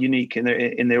all quite unique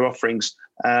in their offerings.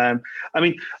 I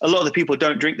mean, a lot of the people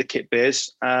don't drink the kit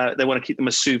beers. They want to keep them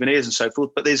as souvenirs and so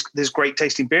forth, but there's great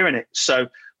tasting beer in it. So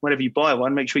whenever you buy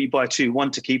one, make sure you buy two, one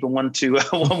to keep and one to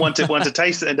one to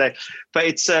taste at the end of the day. But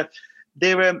it's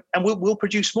and we'll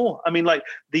produce more. I mean, like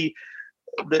the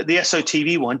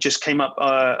SOTV one just came up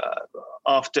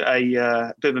after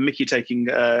a bit of a Mickey taking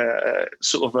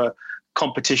sort of a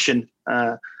competition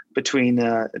between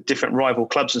different rival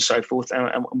clubs and so forth,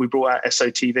 and we brought out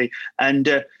SOTV,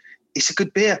 and it's a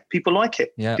good beer. People like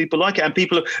it. Yeah. People like it,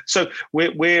 and so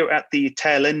we're at the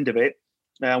tail end of it.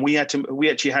 We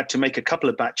actually had to make a couple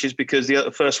of batches because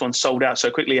the first one sold out so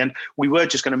quickly, and we were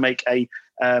just going to make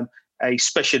a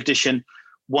special edition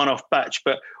one-off batch,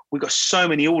 but we got so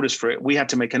many orders for it, we had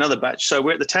to make another batch. So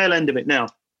we're at the tail end of it now,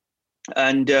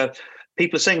 and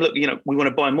people are saying, look, we want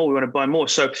to buy more.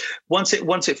 So once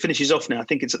it finishes off now, I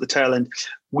think it's at the tail end,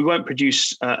 we won't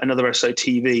produce another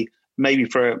SOTV. Maybe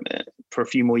for a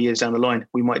few more years down the line,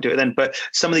 we might do it then. But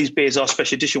some of these beers are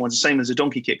special edition ones, the same as the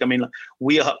Donkey Kick. I mean,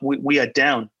 we are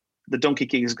down. The Donkey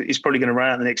Kick is probably going to run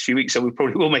out in the next few weeks, so we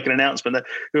probably will make an announcement that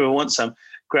whoever wants some,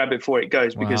 grab it before it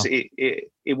goes, because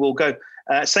it will go.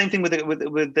 Same thing with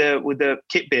the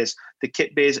kit beers. The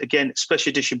kit beers, again, special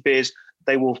edition beers,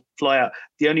 they will fly out.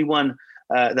 The only one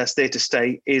that's there to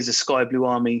stay is a Sky Blue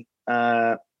Army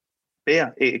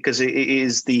beer, because it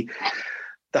is the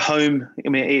home. I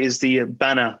mean, it is the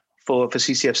banner for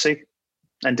CCFC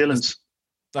and Dillon's.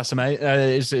 That's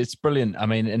amazing. It's brilliant. I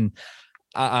mean, and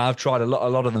I've tried a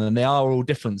lot of them, and they are all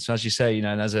different. So as you say,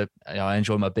 and I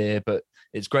enjoy my beer, but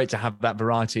it's great to have that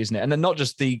variety, isn't it? And then not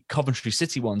just the Coventry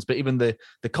City ones, but even the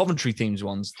Coventry themes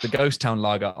ones, the Ghost Town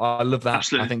Lager. I love that.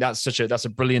 Absolutely. I think that's a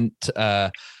brilliant,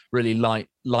 really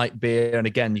light beer. And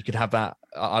again, you could have that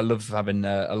I love having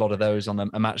a lot of those on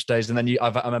a match days. And then I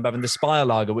remember having the Spire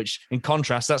Lager, which in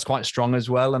contrast, that's quite strong as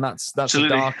well. And that's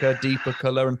Absolutely. a darker, deeper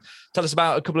colour. And tell us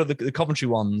about a couple of the Coventry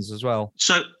ones as well.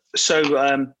 So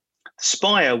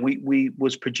Spire, we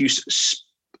was produced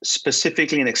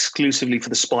specifically and exclusively for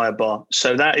the Spire bar.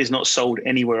 So that is not sold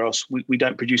anywhere else. We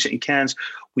don't produce it in cans.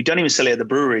 We don't even sell it at the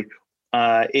brewery.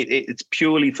 It's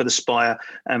purely for the Spire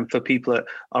and for people that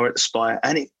are at the Spire,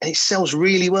 and it sells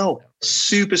really well,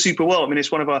 super well. I mean,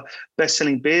 it's one of our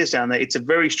best-selling beers down there. It's a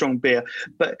very strong beer,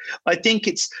 but I think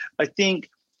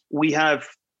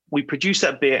we produced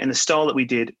that beer in the style that we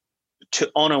did to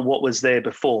honor what was there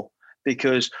before,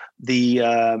 because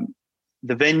the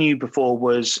venue before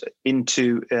was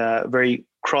into very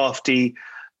crafty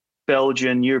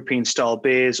Belgian, European style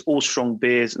beers, all strong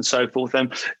beers and so forth.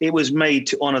 And it was made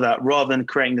to honor that rather than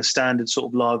creating the standard sort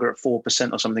of lager at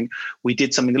 4% or something. We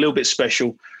did something a little bit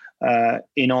special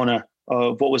in honor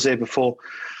of what was there before.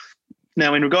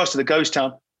 Now, in regards to the Ghost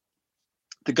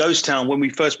Town, when we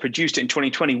first produced it in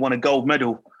 2020, won a gold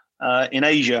medal in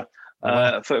Asia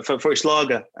for its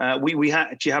lager. We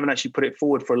haven't actually put it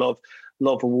forward for a lot of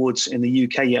awards in the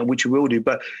UK yet, which we will do.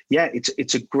 But yeah,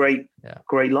 it's a great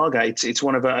lager. It's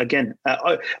one of our, again,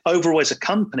 overall as a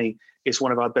company, it's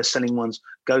one of our best selling ones,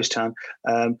 Ghost Town.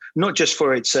 Not just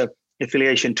for its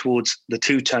affiliation towards the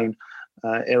two-tone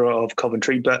era of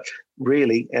Coventry, but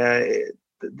really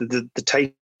the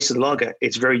taste of the lager,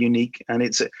 it's very unique, and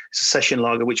it's a session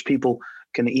lager which people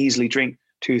can easily drink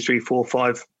 2, 3, 4,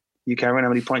 5. You carry around how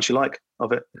many pints you like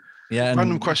of it. Yeah.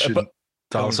 Random question.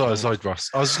 Sorry, Ross.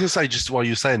 I was just going to say, just while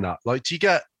you were saying that, like, do you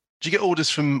get orders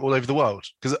from all over the world?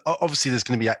 Because obviously there's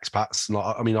going to be expats. And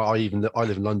I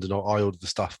live in London. I order the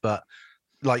stuff, but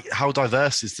like, how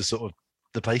diverse is the sort of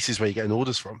the places where you're getting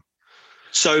orders from?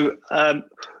 So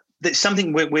that's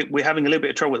something we're having a little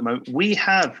bit of trouble at the moment. We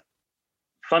have,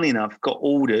 funny enough, got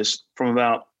orders from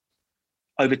about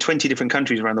over 20 different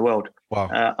countries around the world.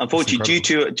 Wow. Unfortunately,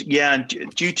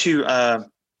 due to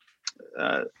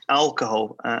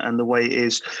alcohol and the way it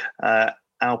is,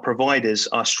 our providers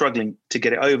are struggling to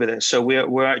get it over there. So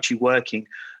we're actually working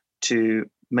to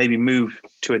maybe move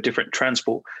to a different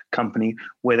transport company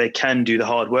where they can do the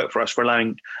hard work for us, for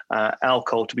allowing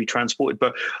alcohol to be transported.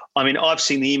 But I mean, I've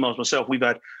seen the emails myself.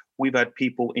 We've had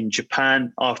people in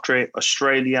Japan after it,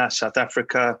 Australia, South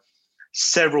Africa,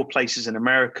 several places in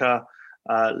America,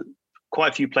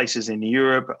 quite a few places in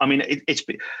Europe. I mean, it's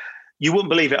you wouldn't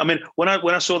believe it. I mean, when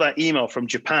I saw that email from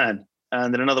Japan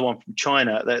and then another one from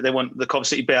China, they want the Coventry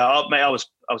City beer. Oh, mate, I was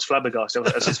flabbergasted.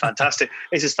 This is fantastic.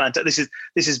 This is fantastic.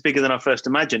 This is bigger than I first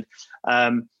imagined.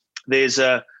 There is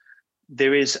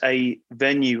a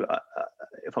venue,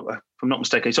 if I'm not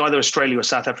mistaken, it's either Australia or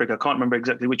South Africa. I can't remember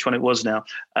exactly which one it was now.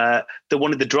 They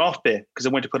wanted the draft beer because they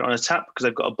wanted to put it on a tap because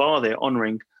they've got a bar there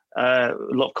honouring a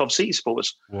lot of Cov City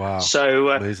supporters. Wow! So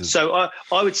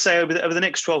I would say over the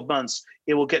next 12 months,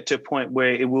 it will get to a point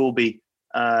where it will be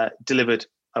delivered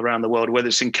around the world, whether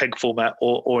it's in keg format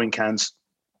or in cans.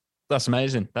 That's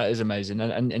amazing. That is amazing.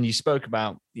 And you spoke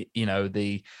about, you know,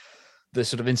 the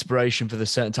sort of inspiration for the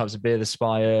certain types of beer, the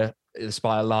Spire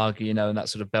lager, you know, and that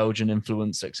sort of Belgian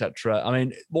influence, etc. I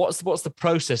mean, what's the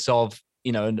process of,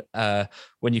 you know,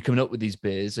 when you're coming up with these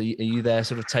beers? Are you there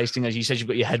sort of tasting? As you said, you've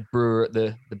got your head brewer at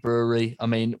the brewery. I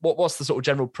mean, what's the sort of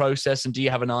general process? And do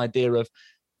you have an idea of,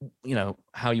 you know,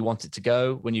 how you want it to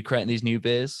go when you're creating these new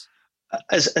beers?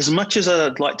 As much as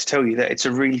I'd like to tell you that it's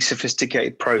a really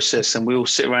sophisticated process and we all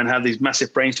sit around and have these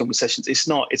massive brainstorming sessions, it's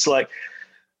not. It's like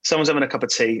someone's having a cup of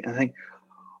tea and I think,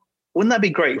 wouldn't that be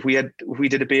great if we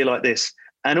did a beer like this?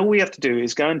 And all we have to do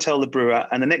is go and tell the brewer,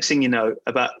 and the next thing you know,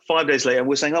 about 5 days later,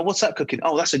 we're saying, oh, what's that cooking?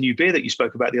 Oh, that's a new beer that you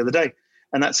spoke about the other day.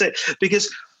 And that's it.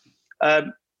 Because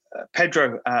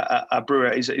Pedro, our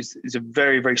brewer, is a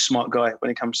very, very smart guy when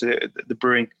it comes to the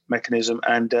brewing mechanism,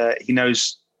 and he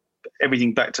knows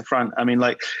everything back to front. I mean,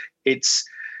 like, he's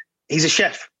a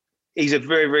chef. He's a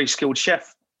very, very skilled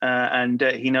chef, and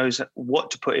he knows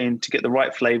what to put in to get the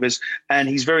right flavors, and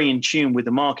he's very in tune with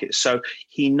the market. So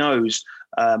he knows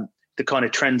the kind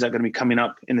of trends that are going to be coming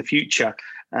up in the future,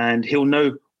 and he'll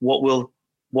know what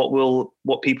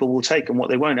people will take and what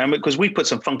they won't. And because we put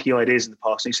some funky ideas in the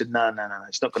past, and he said, no,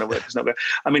 it's not going to work. It's not going.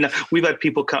 I mean, we've had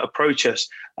people approach us,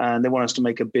 and they want us to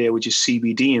make a beer which is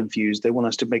CBD infused. They want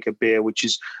us to make a beer which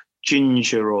is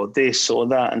ginger or this or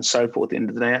that and so forth. At the end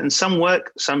of the day, and some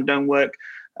work, some don't work,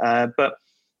 but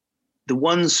the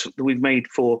ones that we've made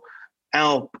for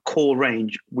our core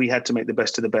range, we had to make the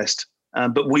best of the best.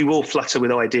 But we will flutter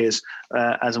with ideas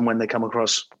as and when they come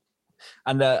across.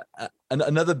 And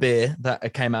another beer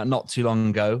that came out not too long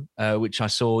ago, which I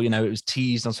saw, you know, it was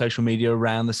teased on social media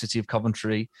around the city of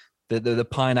Coventry, the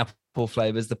pineapple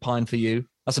flavors, the pine for you.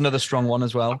 That's another strong one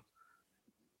as well.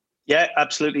 Yeah,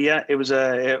 absolutely. Yeah, it was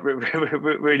a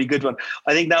really good one.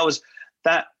 I think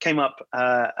that came up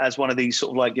as one of these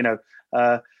sort of like,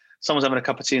 someone's having a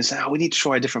cup of tea and saying, we need to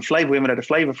try a different flavor. We haven't had a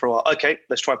flavor for a while. Okay,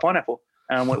 let's try pineapple.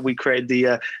 And we created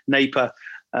the Napa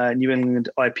New England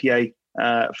IPA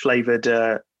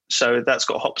flavored. So that's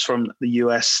got hops from the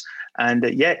US. And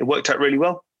it worked out really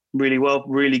well.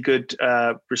 Really good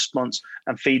response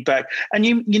and feedback. And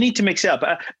you need to mix it up.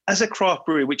 As a craft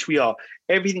brewery, which we are,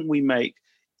 everything we make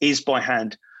is by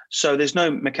hand. So there's no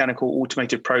mechanical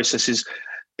automated processes.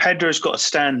 Pedro's got to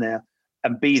stand there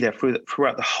and be there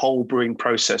throughout the whole brewing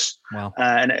process. Wow.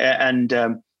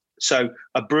 So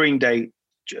a brewing day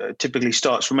typically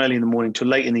starts from early in the morning to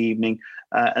late in the evening.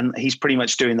 And he's pretty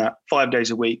much doing that 5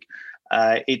 days a week.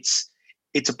 It's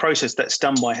a process that's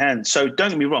done by hand. So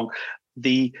don't get me wrong.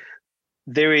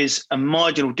 There is a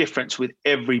marginal difference with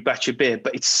every batch of beer,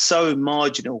 but it's so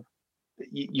marginal.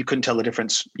 You couldn't tell the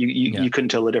difference. You couldn't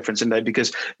tell the difference in there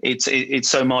because it's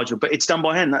so marginal, but it's done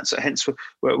by hand. That's hence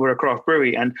we're a craft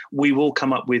brewery, and we will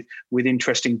come up with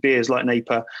interesting beers like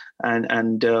Napa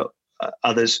and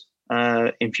others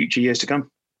in future years to come.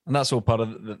 And that's all part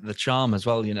of the charm as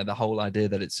well. The whole idea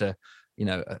that it's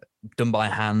done by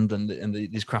hand and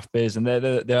these craft beers, and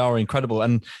they are incredible.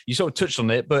 And you sort of touched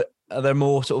on it, but are there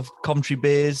more sort of Coventry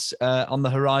beers on the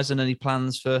horizon? Any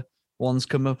plans for ones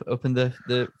come up in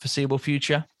the foreseeable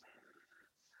future?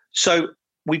 So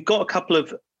we've got a couple in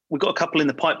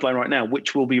the pipeline right now,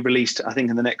 which will be released, I think,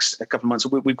 in the next couple of months.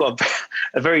 We've got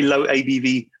a very low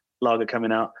ABV lager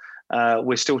coming out.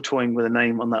 We're still toying with a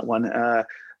name on that one.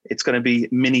 It's going to be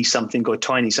mini something or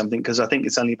tiny something, because I think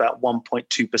it's only about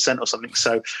 1.2% or something.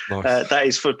 So nice. That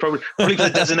is for probably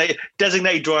the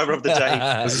designated driver of the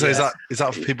day. Is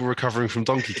that for people recovering from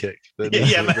donkey kick? Maybe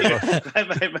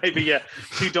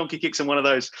 2 donkey kicks and one of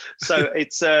those. So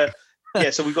it's so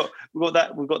we've got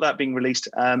that being released.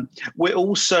 We're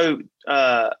also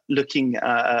looking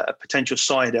at a potential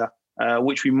cider,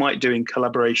 which we might do in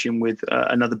collaboration with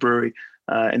another brewery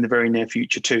in the very near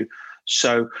future too.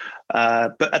 So,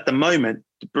 but at the moment,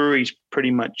 the brewery's pretty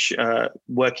much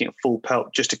working at full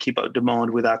pelt just to keep up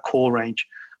demand with our core range.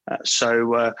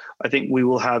 So I think we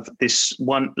will have this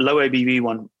one low ABV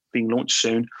one being launched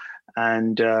soon,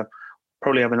 and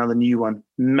probably have another new one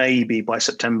maybe by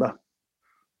September.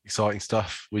 Exciting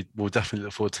stuff. We'll definitely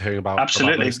look forward to hearing about those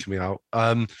coming out.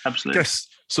 Absolutely. I guess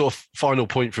sort of final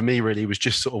point for me really was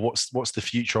just sort of what's the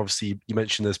future. Obviously, you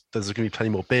mentioned there's going to be plenty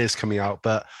more beers coming out,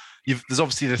 but there's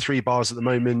obviously the 3 bars at the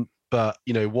moment, but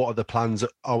what are the plans?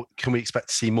 Can we expect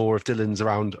to see more of Dillon's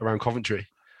around Coventry?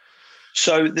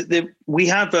 So we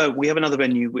have another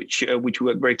venue which we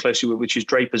work very closely with, which is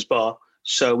Draper's Bar.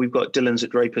 So we've got Dillon's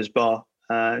at Draper's Bar.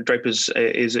 Draper's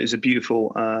is a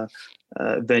beautiful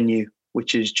venue,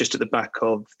 which is just at the back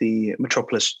of the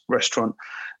Metropolis restaurant,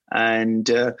 and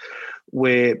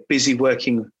we're busy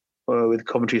working with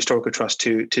Coventry Historical Trust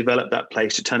to develop that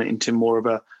place, to turn it into more of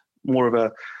a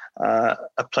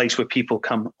place where people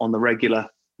come on the regular,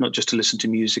 not just to listen to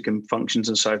music and functions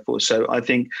and so forth. So I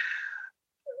think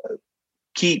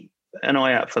keep an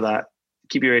eye out for that.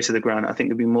 Keep your ear to the ground. I think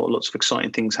there'll be lots of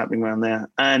exciting things happening around there,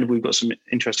 and we've got some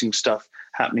interesting stuff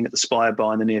happening at the Spire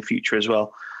Bar in the near future as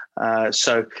well. We're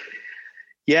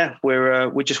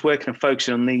just working and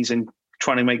focusing on these and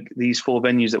trying to make these 4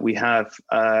 venues that we have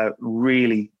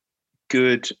really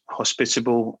good,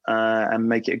 hospitable, and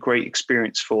make it a great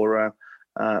experience for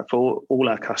all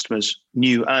our customers,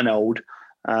 new and old.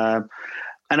 And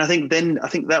I think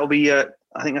that'll be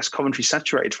I think that's Coventry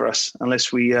saturated for us,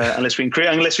 unless we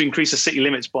increase the city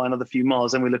limits by another few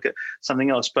miles, then we look at something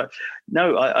else. But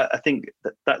no, I think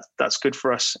that's good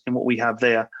for us in what we have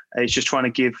there. It's just trying to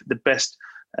give the best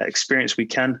experience we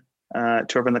can to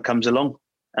everyone that comes along,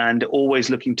 and always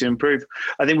looking to improve.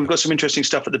 I think we've got some interesting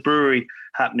stuff at the brewery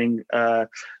happening for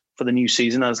the new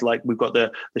season. As like we've got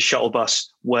the shuttle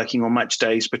bus working on match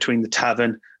days between the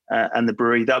tavern and the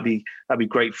brewery. That'd be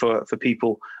great for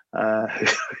people who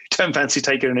don't fancy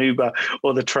taking an Uber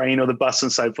or the train or the bus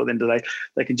and so forth. In the day,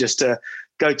 they can just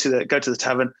go to the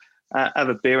tavern, have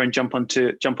a beer, and jump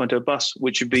onto a bus,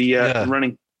 which would be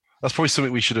running. That's probably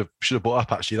something we should have brought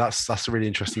up. Actually, that's a really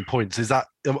interesting point. Is that,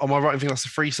 am I right in thinking that's a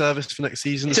free service for next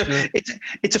season?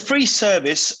 It's a free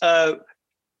service.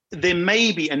 There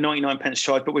may be a 99p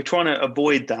charge, but we're trying to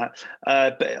avoid that.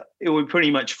 But it will be pretty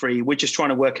much free. We're just trying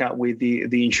to work out with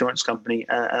the insurance company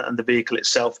and the vehicle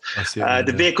itself.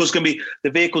 The vehicle's going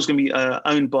to be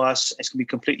owned by us. It's going to be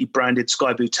completely branded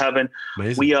Sky Blue Tavern.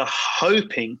 Amazing. We are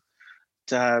hoping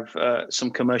to have some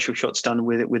commercial shots done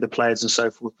with the players and so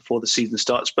forth before the season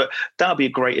starts. But that'll be a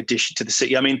great addition to the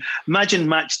city. I mean, imagine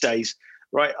match days,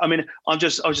 right? I mean, I was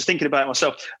just thinking about it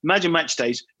myself. Imagine match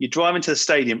days. You drive into the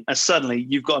stadium and suddenly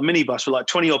you've got a minibus with like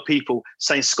 20 odd people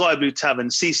saying Sky Blue Tavern,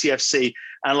 CCFC,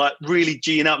 and like really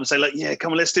G'ing up and say like, yeah,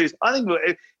 come on, let's do this. I think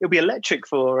it'll be electric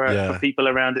for people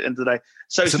around it in the day.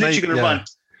 So it's literally going to run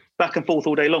back and forth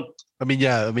all day long. I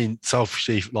mean,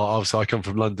 selfishly, like obviously I come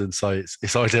from London, so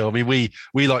it's ideal. I mean, we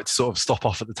like to sort of stop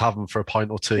off at the tavern for a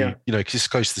pint or two, because it's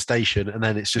close to the station, and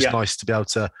then it's just nice to be able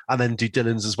to, and then do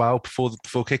Dillon's as well before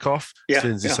kickoff.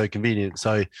 Dillon's is so convenient.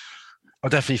 So I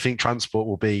definitely think transport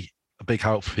will be a big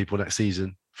help for people next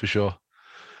season for sure.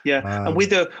 Yeah, and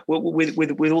with all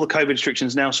the COVID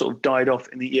restrictions now sort of died off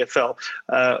in the EFL,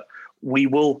 we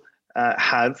will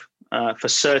have for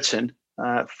certain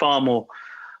far more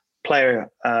player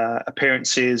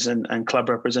appearances and club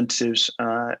representatives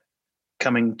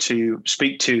coming to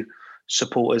speak to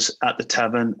supporters at the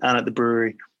tavern and at the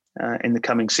brewery in the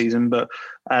coming season. But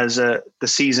as the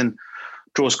season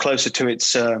draws closer to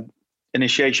its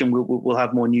initiation, we'll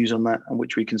have more news on that, and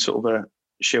which we can sort of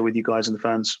share with you guys and the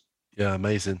fans. Yeah,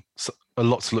 amazing. So, a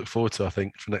lot to look forward to, I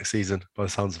think, for next season by the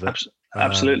sounds of it.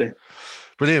 Absolutely.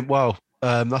 Brilliant. Well,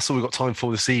 that's all we've got time for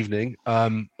this evening.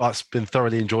 That's been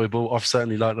thoroughly enjoyable. I've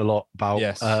certainly learned a lot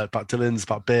about Dillon's,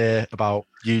 about beer, about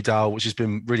you, Dal, which has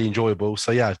been really enjoyable.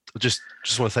 So yeah, I just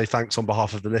want to say thanks on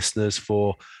behalf of the listeners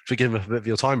for giving us a bit of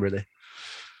your time, really.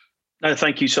 No,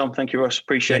 thank you, Sam. Thank you, Ross.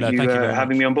 Appreciate you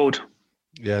having me on board.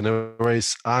 Yeah, no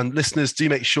worries. And listeners, do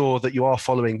make sure that you are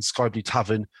following Sky Blue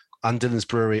Tavern and Dillon's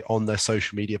Brewery on their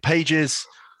social media pages.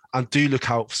 And do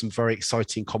look out for some very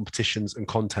exciting competitions and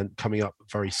content coming up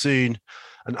very soon.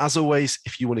 And as always,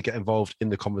 if you want to get involved in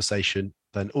the conversation,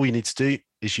 then all you need to do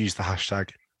is use the hashtag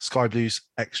Sky Blues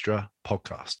Extra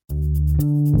Podcast.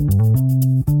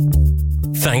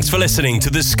 Thanks for listening to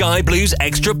the Sky Blues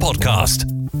Extra Podcast.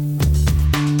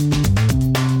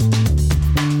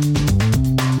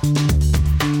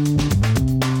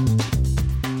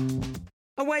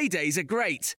 Away days are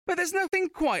great, but there's nothing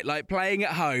quite like playing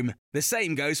at home. The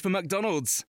same goes for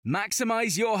McDonald's.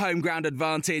 Maximise your home ground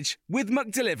advantage with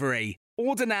McDelivery.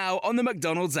 Order now on the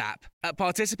McDonald's app. At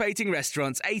participating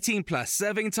restaurants, 18 plus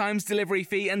serving times, delivery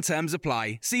fee and terms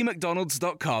apply. See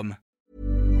mcdonalds.com.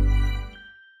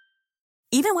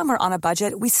 Even when we're on a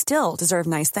budget, we still deserve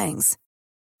nice things.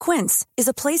 Quince is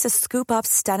a place to scoop up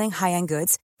stunning high-end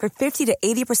goods for 50 to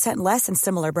 80% less than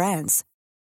similar brands.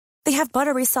 They have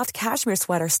buttery soft cashmere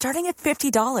sweaters starting at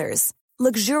 $50,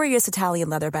 luxurious Italian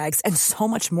leather bags, and so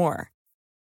much more.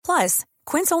 Plus,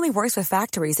 Quince only works with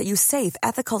factories that use safe,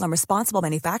 ethical, and responsible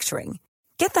manufacturing.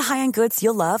 Get the high-end goods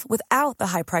you'll love without the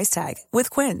high price tag with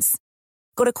Quince.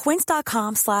 Go to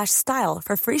quince.com/style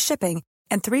for free shipping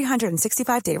and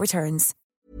 365-day returns.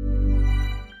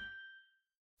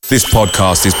 This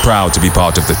podcast is proud to be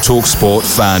part of the TalkSport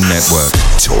Fan Network.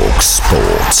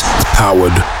 TalkSport.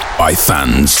 Powered by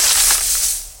fans.